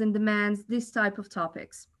skills and demands, this type of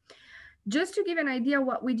topics. Just to give an idea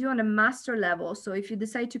what we do on a master level. So if you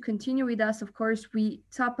decide to continue with us, of course, we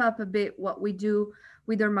top up a bit what we do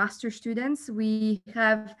with our master students. We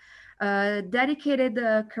have a dedicated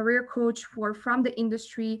career coach from the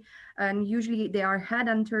industry, and usually they are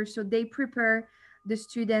headhunters. So they prepare the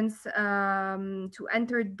students to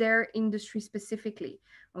enter their industry specifically.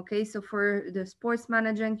 Okay, so for the sports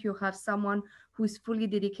management, you have someone who's fully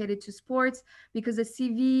dedicated to sports, because the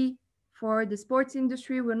CV for the sports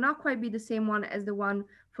industry will not quite be the same one as the one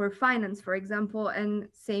for finance, for example, and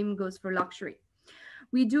same goes for luxury.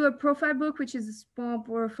 We do a profile book, which is a small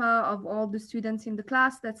profile of all the students in the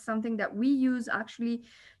class. That's something that we use actually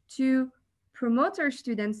to promote our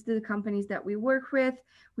students to the companies that we work with.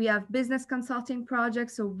 We have business consulting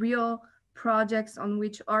projects, so real projects on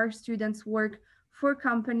which our students work for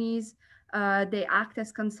companies. They act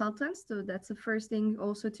as consultants, so that's the first thing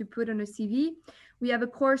also to put on a CV. We have a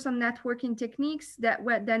course on networking techniques that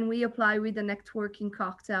then we apply with the networking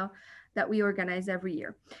cocktail that we organize every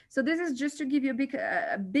year. So this is just to give you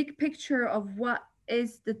a big picture of what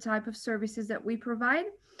is the type of services that we provide.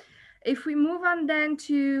 If we move on then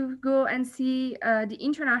to go and see the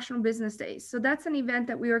International Business Days. So that's an event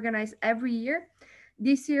that we organize every year.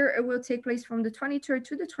 This year it will take place from the 23rd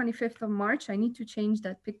to the 25th of March. I need to change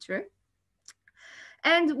that picture.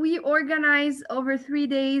 And we organize over 3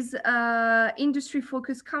 days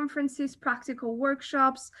industry-focused conferences, practical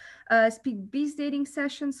workshops, speed biz dating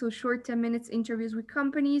sessions, so short 10 minutes interviews with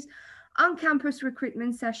companies, on-campus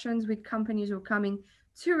recruitment sessions with companies who are coming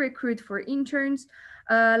to recruit for interns.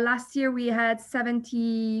 Last year we had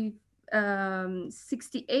 68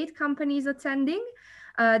 companies attending.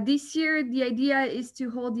 This year the idea is to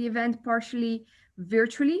hold the event partially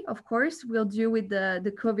virtually. Of course, we'll deal with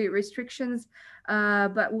the COVID restrictions,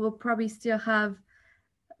 but we'll probably still have,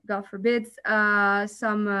 God forbid,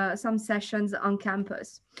 some sessions on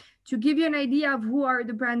campus. To give you an idea of who are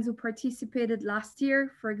the brands who participated last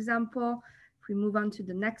year, for example, If we move on to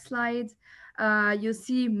the next slide, you'll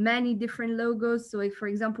see many different logos. So if, for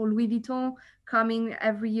example, Louis Vuitton coming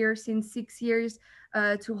every year since 6 years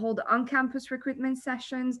to hold on-campus recruitment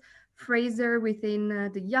sessions, Fraser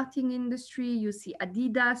within the yachting industry, you see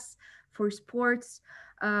Adidas for sports,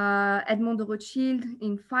 Edmond de Rothschild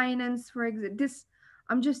in finance, for example.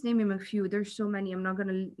 I'm just naming a few. There's so many. I'm not going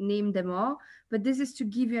to name them all, but this is to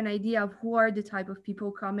give you an idea of who are the type of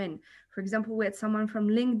people come in. For example, we had someone from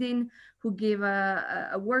LinkedIn who gave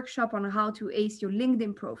a workshop on how to ace your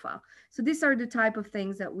LinkedIn profile. So these are the type of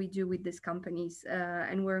things that we do with these companies,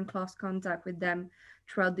 and we're in close contact with them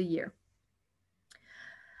throughout the year.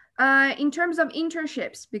 In terms of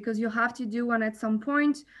internships, because you'll have to do one at some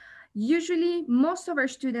point, usually most of our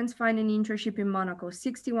students find an internship in Monaco.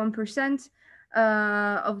 61%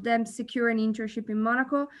 of them secure an internship in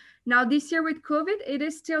Monaco. Now this year with COVID, it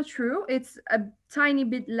is still true. It's a tiny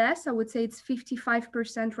bit less. I would say it's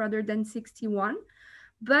 55% rather than 61,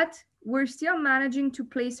 but we're still managing to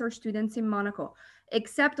place our students in Monaco,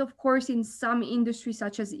 except of course in some industries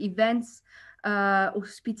such as events,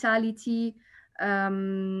 hospitality,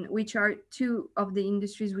 which are two of the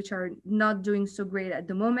industries which are not doing so great at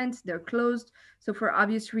the moment. They're closed. So for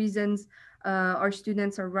obvious reasons, our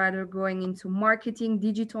students are rather going into marketing,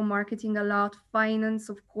 digital marketing a lot, finance,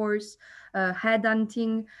 of course,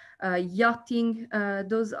 headhunting, yachting.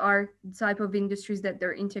 Those are the type of industries that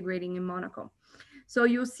they're integrating in Monaco. So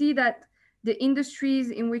you'll see that the industries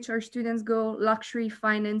in which our students go, luxury,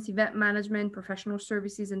 finance, event management, professional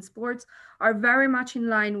services, and sports, are very much in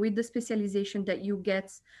line with the specialization that you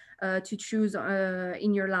get to choose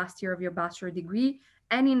in your last year of your bachelor degree,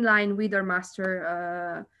 and in line with our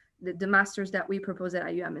master, the masters that we propose at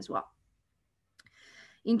IUM as well.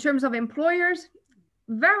 In terms of employers,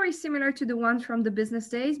 very similar to the ones from the business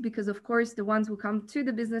days, because of course the ones who come to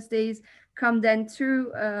the business days come then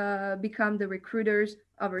to become the recruiters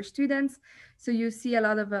of our students. So you see a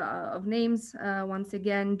lot of names, once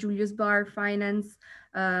again, Julius Baer, finance,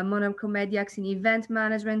 Monaco Mediax in event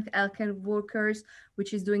management, Elken Workers,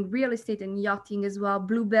 which is doing real estate and yachting as well,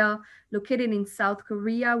 Bluebell, located in South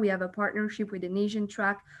Korea. We have a partnership with an Asian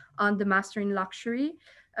track on the master in luxury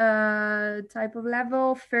type of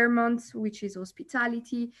level, Fairmont, which is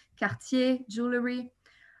hospitality, Cartier, jewelry.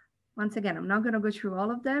 Once again, I'm not going to go through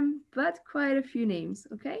all of them, but quite a few names,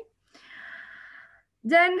 okay?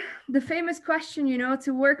 Then the famous question, you know,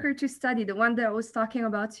 to work or to study, the one that I was talking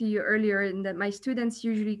about to you earlier, and that my students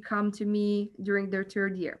usually come to me during their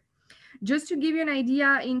third year. Just to give you an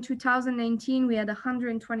idea, in 2019, we had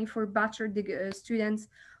 124 bachelor students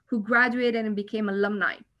who graduated and became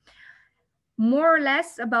alumni. More or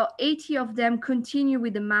less, about 80 of them continue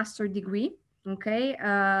with the master degree. Okay,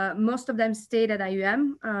 most of them stayed at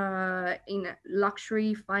IUM in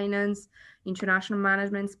luxury, finance, international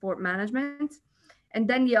management, sport management. And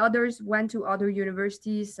then the others went to other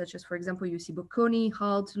universities, such as, for example, UC Bocconi,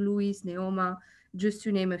 Hult, Louis, Neoma, just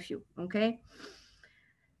to name a few, okay?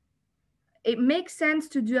 It makes sense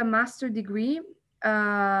to do a master degree,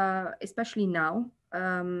 especially now,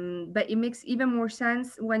 but it makes even more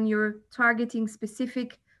sense when you're targeting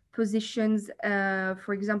specific positions,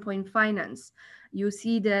 for example, in finance. You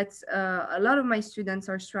see that a lot of my students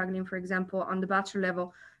are struggling, for example, on the bachelor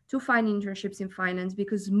level to find internships in finance,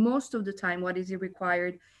 because most of the time what is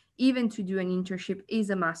required even to do an internship is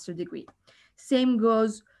a master degree. Same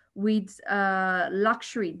goes with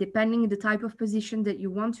luxury. Depending on the type of position that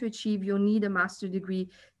you want to achieve, you'll need a master degree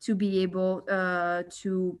to be able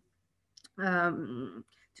to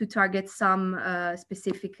target some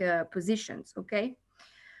specific positions, okay?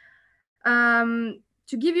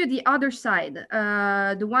 To give you the other side,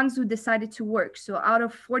 the ones who decided to work. So out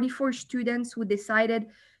of 44 students who decided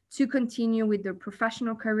to continue with their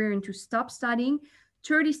professional career and to stop studying,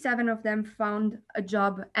 37 of them found a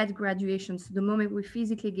job at graduation. So the moment we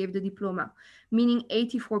physically gave the diploma, meaning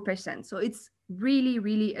 84%. So it's really,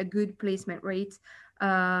 really a good placement rate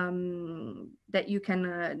that you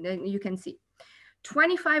can see.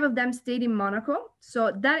 25 of them stayed in Monaco.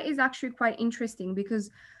 So that is actually quite interesting,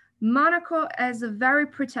 because Monaco has a very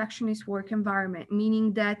protectionist work environment,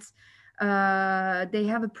 meaning that they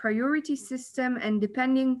have a priority system, and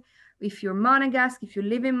depending if you're Monegasque, if you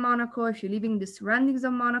live in Monaco, if you live in the surroundings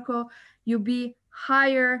of Monaco, you'll be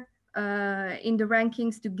higher in the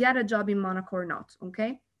rankings to get a job in Monaco or not,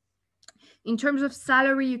 okay? In terms of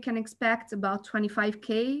salary, you can expect about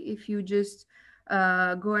 25K if you just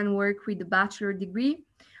go and work with the bachelor degree.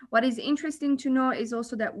 What is interesting to know is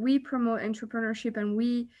also that we promote entrepreneurship, and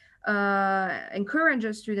we encourage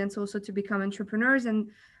our students also to become entrepreneurs.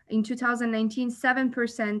 And In 2019,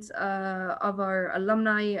 7% of our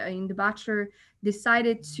alumni in the Bachelor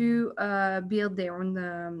decided to build their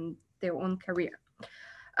own career.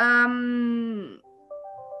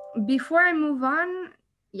 Before I move on,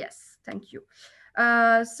 yes, thank you.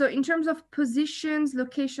 So in terms of positions,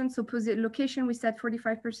 location, so location, we said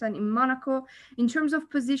 45% in Monaco. In terms of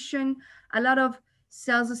position, a lot of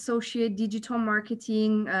sales associate, digital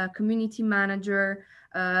marketing, community manager,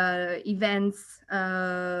 events,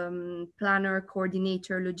 planner,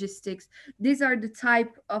 coordinator, logistics. These are the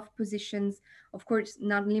type of positions, of course,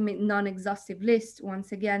 non-exhaustive list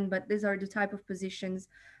once again, but these are the type of positions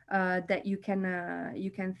that you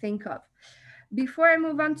can think of. Before I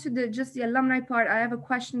move on to just the alumni part, I have a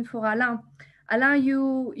question for Alain. Alain,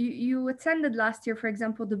 you attended last year, for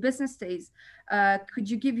example, the business days. Could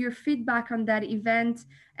you give your feedback on that event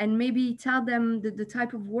and maybe tell them the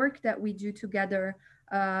type of work that we do together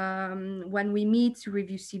when we meet to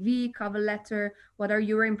review CV, cover letter? What are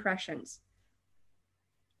your impressions?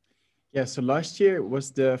 Yeah, so last year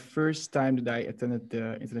was the first time that I attended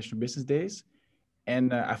the International Business Days.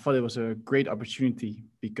 And I thought it was a great opportunity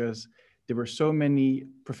because there were so many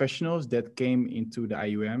professionals that came into the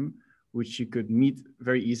IUM, which you could meet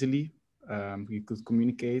very easily. You could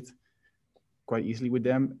communicate quite easily with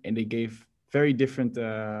them, and they gave very different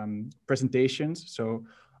presentations. So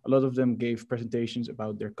a lot of them gave presentations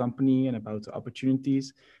about their company and about the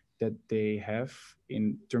opportunities that they have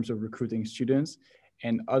in terms of recruiting students,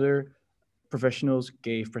 and other professionals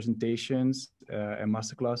gave presentations and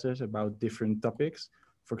masterclasses about different topics.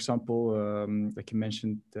 For example, like you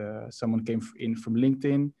mentioned, someone came in from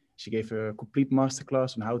LinkedIn. She gave a complete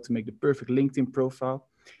masterclass on how to make the perfect LinkedIn profile,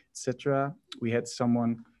 etc. We had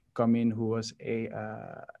someone come in who was a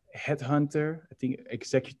headhunter, I think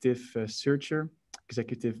executive searcher,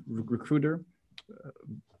 executive recruiter,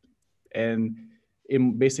 and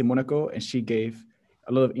based in Monaco, and she gave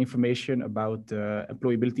a lot of information about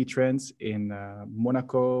employability trends in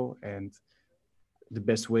Monaco and the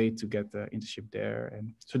best way to get the internship there.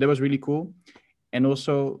 And so that was really cool. And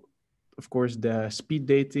also, of course, the speed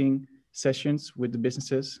dating sessions with the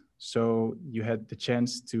businesses. So you had the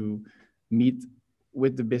chance to meet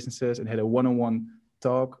with the businesses and had a one-on-one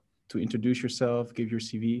talk to introduce yourself, give your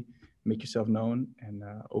CV, make yourself known. And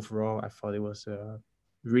overall, I thought it was a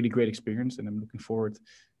really great experience, and I'm looking forward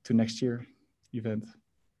to next year event.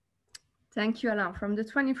 Thank you, Alain. From the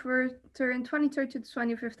 23rd to the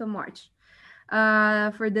 25th of March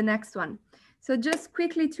for the next one. So just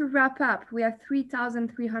quickly to wrap up, we have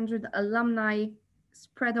 3,300 alumni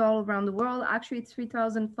spread all around the world. Actually, it's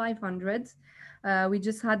 3,500. We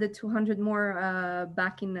just had the 200 more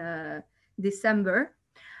back in December.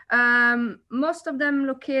 Most of them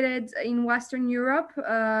located in Western Europe,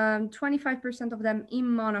 25% of them in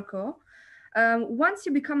Monaco. Once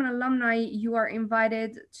you become an alumni, you are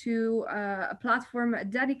invited to a platform, a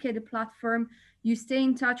dedicated platform. You stay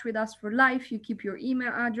in touch with us for life. You keep your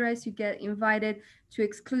email address. You get invited to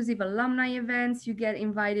exclusive alumni events. You get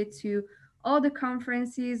invited to all the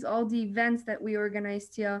conferences, all the events that we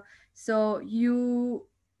organized here. So you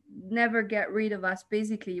never get rid of us.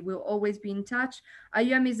 Basically, we'll always be in touch.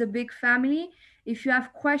 IUM is a big family. If you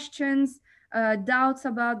have questions, doubts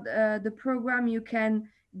about the program, you can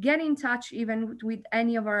get in touch even with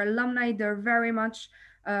any of our alumni. They're very much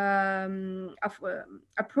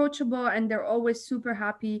approachable, and they're always super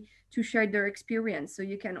happy to share their experience. So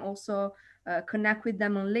you can also connect with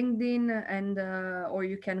them on LinkedIn, and or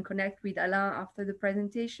you can connect with Alain after the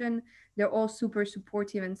presentation. They're all super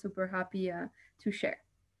supportive and super happy to share.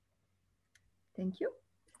 Thank you.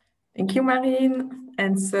 Thank you, Marine.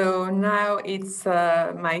 And so now it's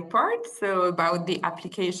my part. So about the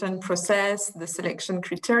application process, the selection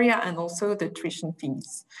criteria, and also the tuition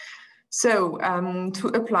fees. So to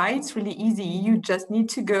apply, it's really easy. You just need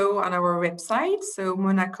to go on our website, so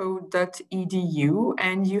monaco.edu,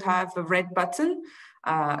 and you have a red button,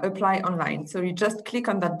 apply online. So you just click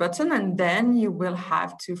on that button, and then you will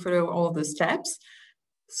have to follow all the steps.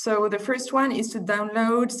 So the first one is to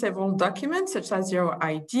download several documents, such as your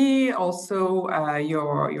ID, also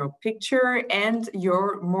your picture, and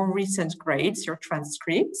your more recent grades, your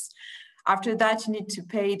transcripts. After that, you need to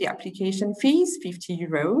pay the application fees, 50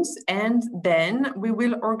 euros, and then we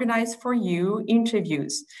will organize for you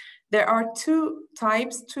interviews. There are two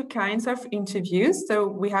kinds of interviews. So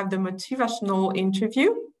we have the motivational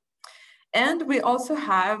interview, and we also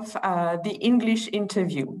have the English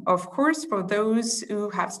interview. Of course, for those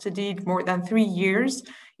who have studied more than 3 years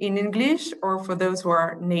in English, or for those who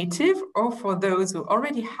are native, or for those who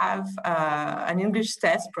already have an English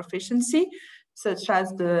test proficiency, such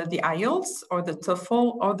as the IELTS or the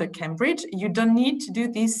TOEFL or the Cambridge, you don't need to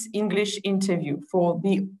do this English interview. For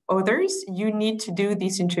the others, you need to do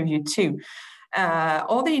this interview too.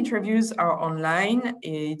 All the interviews are online.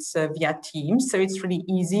 It's via Teams, so it's really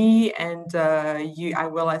easy, and I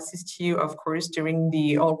will assist you, of course, during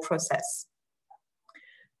the whole process.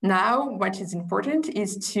 Now, what is important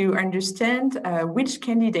is to understand which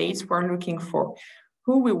candidates we're looking for,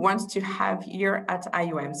 who we want to have here at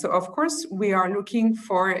IOM. So, of course, we are looking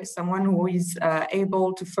for someone who is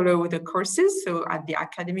able to follow the courses, so at the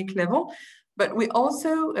academic level. But we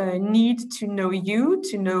also need to know you,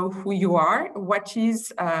 to know who you are, what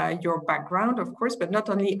is your background, of course, but not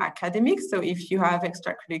only academic. So if you have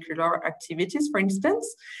extracurricular activities, for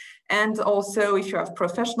instance, and also if you have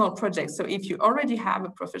professional projects. So if you already have a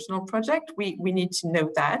professional project, we need to know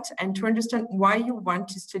that and to understand why you want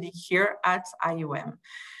to study here at IOM.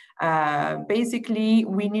 Basically,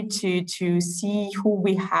 we need to see who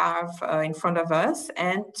we have in front of us,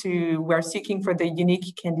 and we're seeking for the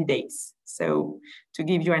unique candidates. So to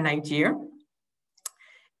give you an idea.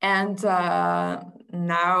 And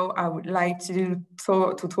now I would like to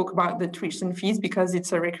talk about the tuition fees, because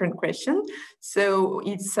it's a recurrent question. So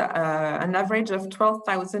it's an average of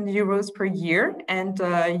 12,000 euros per year, and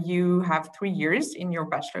you have 3 years in your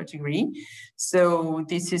bachelor degree. So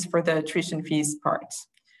this is for the tuition fees part.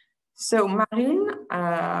 So Marine,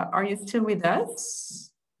 are you still with us?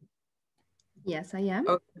 Yes, I am.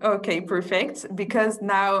 Okay, perfect. Because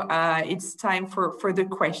now it's time for the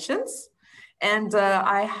questions. And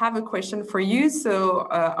I have a question for you. So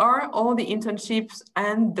are all the internships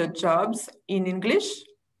and the jobs in English?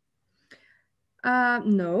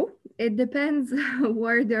 No, it depends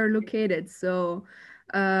where they're located. So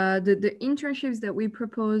the internships that we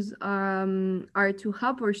propose are to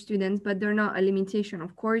help our students, but they're not a limitation.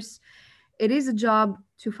 Of course, it is a job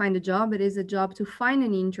to find a job. It is a job to find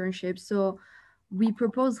an internship. So we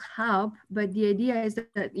propose help, but the idea is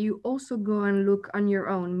that you also go and look on your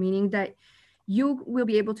own, meaning that you will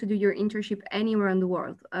be able to do your internship anywhere in the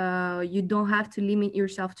world. You don't have to limit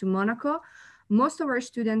yourself to Monaco. Most of our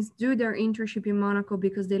students do their internship in Monaco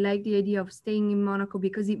because they like the idea of staying in Monaco,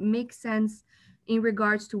 because it makes sense in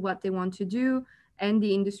regards to what they want to do and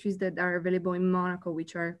the industries that are available in Monaco,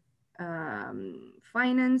 which are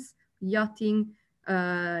finance, yachting,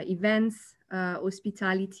 events,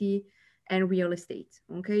 hospitality, and real estate.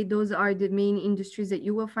 Okay, those are the main industries that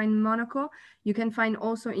you will find in Monaco. You can find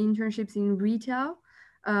also internships in retail,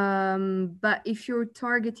 but if you're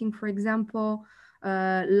targeting, for example,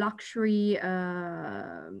 luxury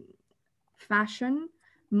fashion,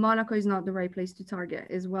 Monaco is not the right place to target,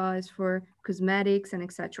 as well as for cosmetics and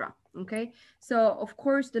etc. Okay, so of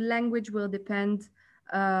course the language will depend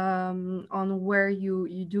on where you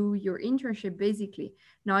do your internship, basically.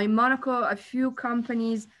 Now in Monaco, a few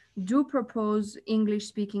companies do propose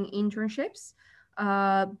English-speaking internships,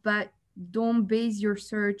 but don't base your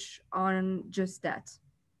search on just that.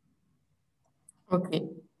 Okay,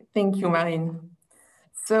 thank you, Marine.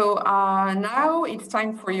 So now it's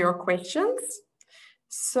time for your questions.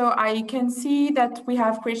 So I can see that we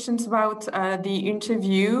have questions about the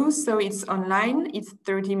interview. So it's online, it's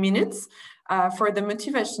 30 minutes. For the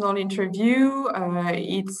motivational interview,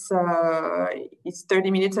 it's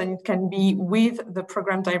 30 minutes, and it can be with the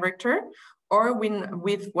program director or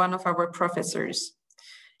with one of our professors.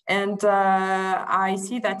 And I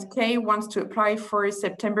see that Kay wants to apply for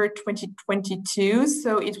September 2022.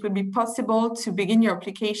 So it will be possible to begin your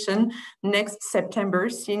application next September,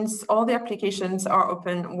 since all the applications are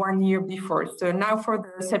open 1 year before. So now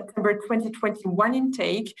for the September 2021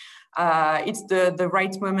 intake, it's the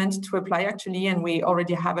right moment to apply, actually, and we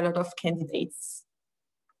already have a lot of candidates.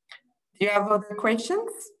 Do you have other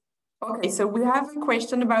questions? Okay, so we have a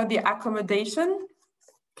question about the accommodation.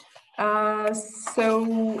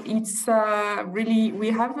 So it's really, we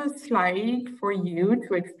have a slide for you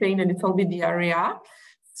to explain a little bit the area.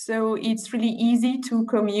 So it's really easy to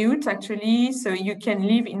commute, actually. So you can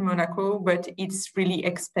live in Monaco, but it's really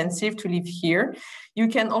expensive to live here. You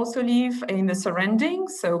can also live in the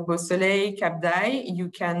surroundings, so Beau Soleil, Cap d'Aille. You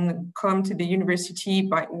can come to the university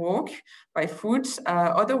by walk, by foot.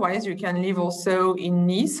 Otherwise, you can live also in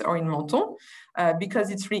Nice or in Menton. Because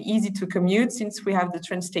it's really easy to commute, since we have the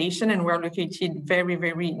train station and we're located very,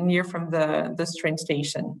 very near from the train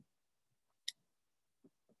station.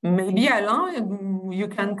 Maybe Alain, you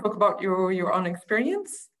can talk about your own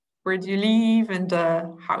experience. Where do you live, and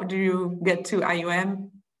how do you get to IOM?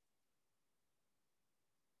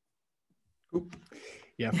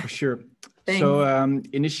 Yeah, for sure. So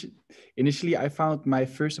initially I found my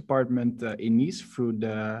first apartment in Nice through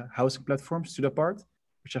the housing platform StudApart.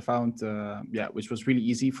 which I found, which was really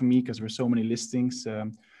easy for me because there were so many listings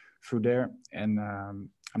through there. And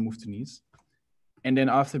I moved to Nice. And then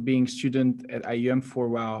after being student at IUM for a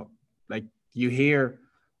while, like you hear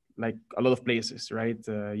like a lot of places, right?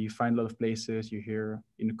 You find a lot of places you hear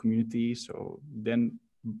in the community. So then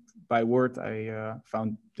by word, I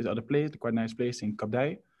found this other place, a quite nice place in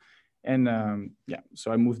Kapdij. And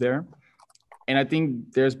so I moved there. And I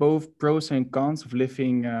think there's both pros and cons of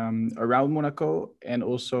living around Monaco and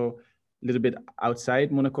also a little bit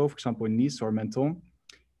outside Monaco, for example, in Nice or Menton.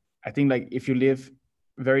 I think like if you live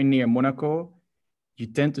very near Monaco, you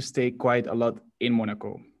tend to stay quite a lot in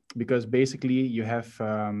Monaco because basically you have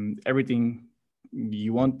everything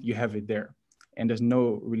you want, you have it there. And there's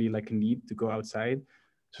no really like a need to go outside.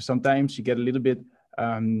 So sometimes you get a little bit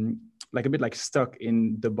like stuck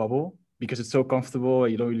in the bubble because it's so comfortable,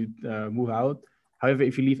 you don't really move out. However,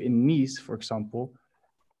 if you live in Nice, for example,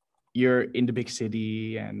 you're in the big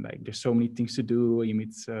city and like there's so many things to do. You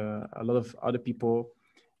meet a lot of other people,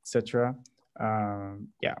 etc.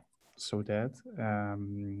 So that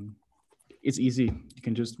it's easy. You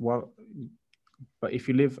can just walk. But if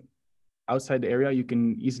you live outside the area, you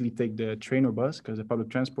can easily take the train or bus because the public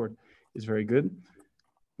transport is very good.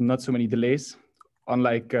 Not so many delays,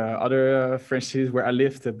 unlike other French cities where I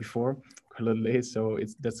lived before, a little late. So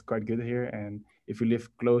that's quite good here. And if you live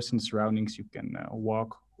close in the surroundings, you can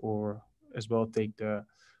walk or as well take the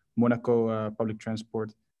Monaco public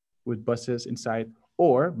transport with buses inside.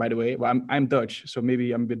 Or, by the way, well, I'm Dutch, so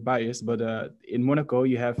maybe I'm a bit biased, but in Monaco,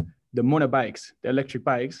 you have the Mona bikes, the electric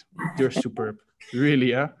bikes. They're superb, really,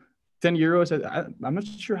 yeah. 10 euros, I'm not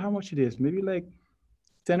sure how much it is, maybe like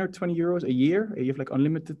 10 or 20 euros a year. You have like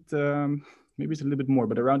unlimited, maybe it's a little bit more,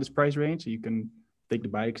 but around this price range, you can take the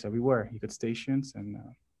bikes everywhere. You got stations and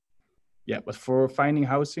but for finding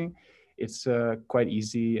housing, it's quite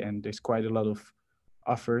easy and there's quite a lot of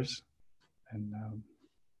offers. And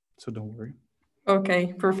so don't worry.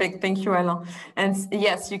 Okay, perfect. Thank you, Alain. And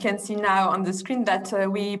yes, you can see now on the screen that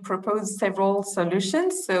we propose several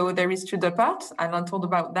solutions. So there is Studapart. Alain told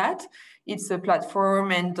about that. It's a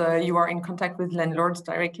platform and you are in contact with landlords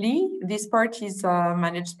directly. This part is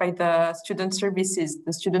managed by the student services.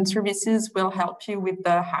 The student services will help you with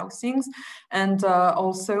the housings and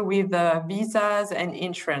also with the visas and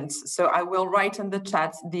insurance. So I will write in the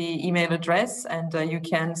chat the email address and you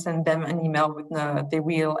can send them an email with they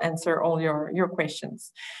will answer all your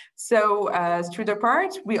questions. So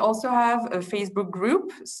Studapart, we also have a Facebook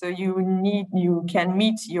group. So you can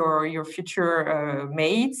meet your future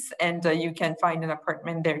mates and you can find an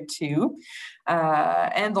apartment there too.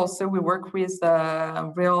 And also we work with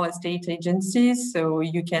real estate agencies. So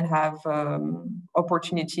you can have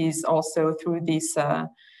opportunities also through these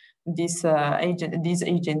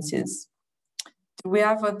agencies. Do we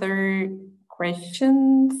have other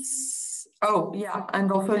questions? Oh, yeah,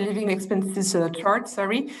 and also living expenses chart,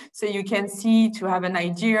 sorry. So you can see, to have an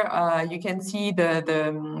idea, you can see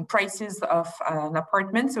the prices of an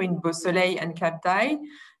apartment, so in Beau Soleil and Kapdij,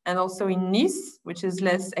 and also in Nice, which is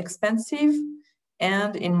less expensive,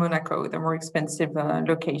 and in Monaco, the more expensive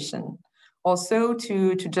location. Also,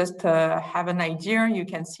 to just have an idea, you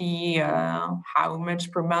can see how much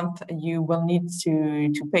per month you will need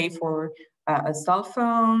to pay for a cell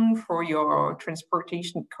phone, for your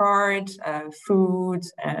transportation card, food,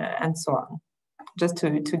 and so on, just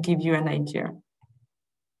to give you an idea.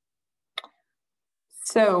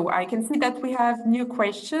 So I can see that we have new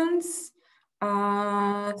questions.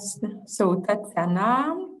 So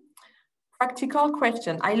Tatiana, practical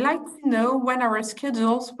question. I'd like to know when our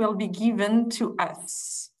schedules will be given to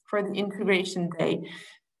us for the integration day.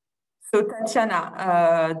 So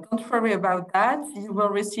Tatiana, don't worry about that. You will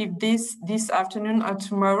receive this afternoon or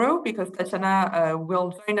tomorrow because Tatiana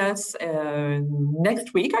will join us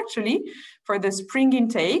next week actually for the spring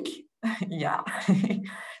intake. Yeah.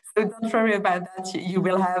 So don't worry about that. You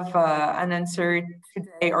will have an answer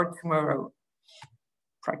today or tomorrow.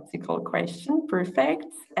 Practical question,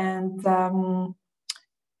 perfect. And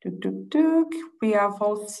we have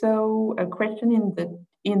also a question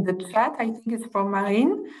in the chat. I think it's from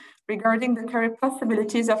Marine, regarding the career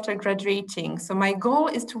possibilities after graduating. So my goal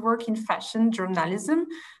is to work in fashion journalism,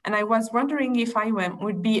 and I was wondering if IUM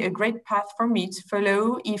would be a great path for me to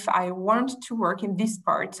follow if I want to work in this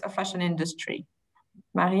part of fashion industry.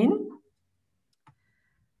 Marine?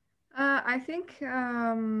 I think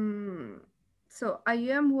so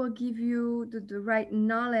IUM will give you the right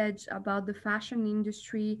knowledge about the fashion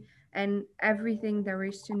industry and everything there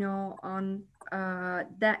is to know on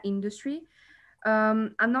that industry.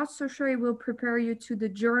 I'm not so sure it will prepare you to the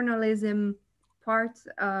journalism part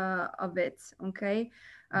of it, okay?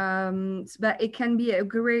 But it can be a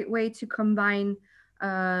great way to combine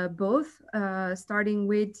both, starting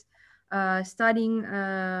with studying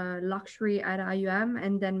luxury at IUM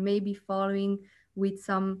and then maybe following with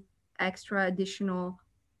some extra additional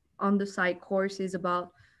on the side courses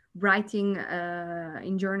about writing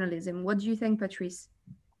in journalism. What do you think, Patrice?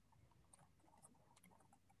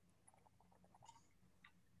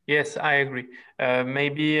 Yes, I agree.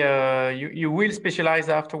 Maybe you will specialize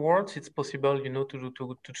afterwards. It's possible, you know,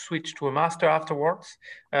 to switch to a master afterwards.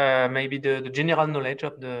 Maybe the general knowledge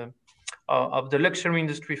of the luxury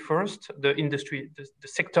industry first, the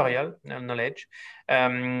sectorial knowledge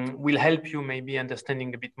will help you maybe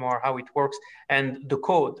understanding a bit more how it works and the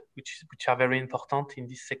code, which are very important in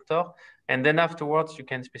this sector. And then afterwards, you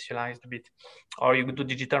can specialize a bit, or you do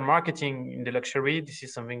digital marketing in the luxury. This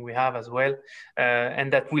is something we have as well,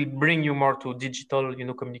 and that will bring you more to digital, you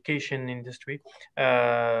know, communication industry,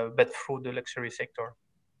 but through the luxury sector.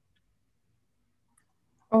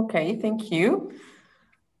 Okay, thank you.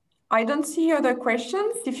 I don't see other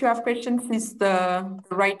questions. If you have questions, it's the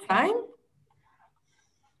right time.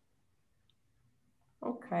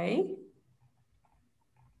 Okay.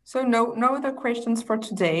 So no other questions for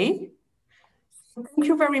today. So thank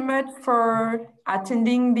you very much for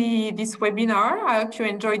attending this webinar. I hope you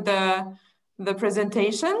enjoyed the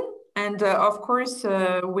presentation. And of course,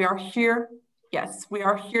 we are here. Yes, we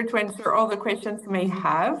are here to answer all the questions you may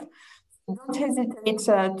have. Don't hesitate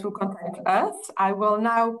to contact us. I will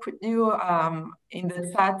now put you in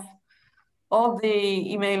the chat all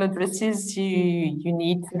the email addresses you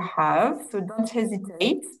need to have. So don't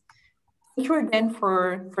hesitate. Thank you again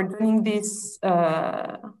for joining this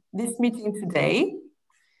meeting today.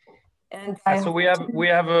 And so we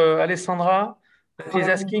have Alessandra that is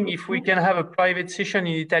asking if we can have a private session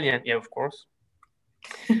in Italian. Yeah, of course.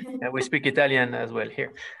 We speak Italian as well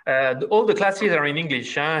here. All the classes are in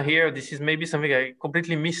English. Here, this is maybe something I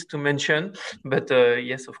completely missed to mention, but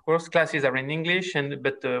yes, of course, classes are in English,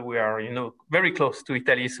 but we are, you know, very close to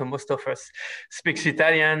Italy, so most of us speaks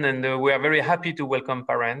Italian, and we are very happy to welcome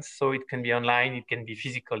parents. So it can be online, it can be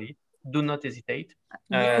physically. Do not hesitate.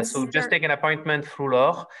 Yes, so just take an appointment through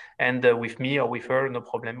Laure, and with me or with her, no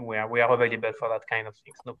problem. We are available for that kind of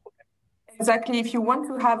things, no problem. Exactly. If you want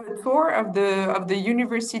to have a tour of the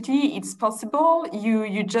university, it's possible.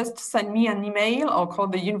 You just send me an email or call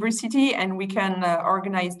the university, and we can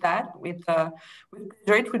organize that with pleasure.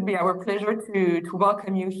 It would be our pleasure to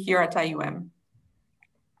welcome you here at IUM.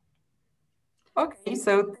 Okay,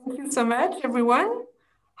 so thank you so much, everyone.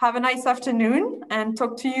 Have a nice afternoon, and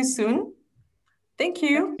talk to you soon. Thank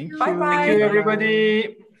you. Bye-bye. Thank you,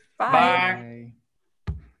 everybody. Bye. Bye.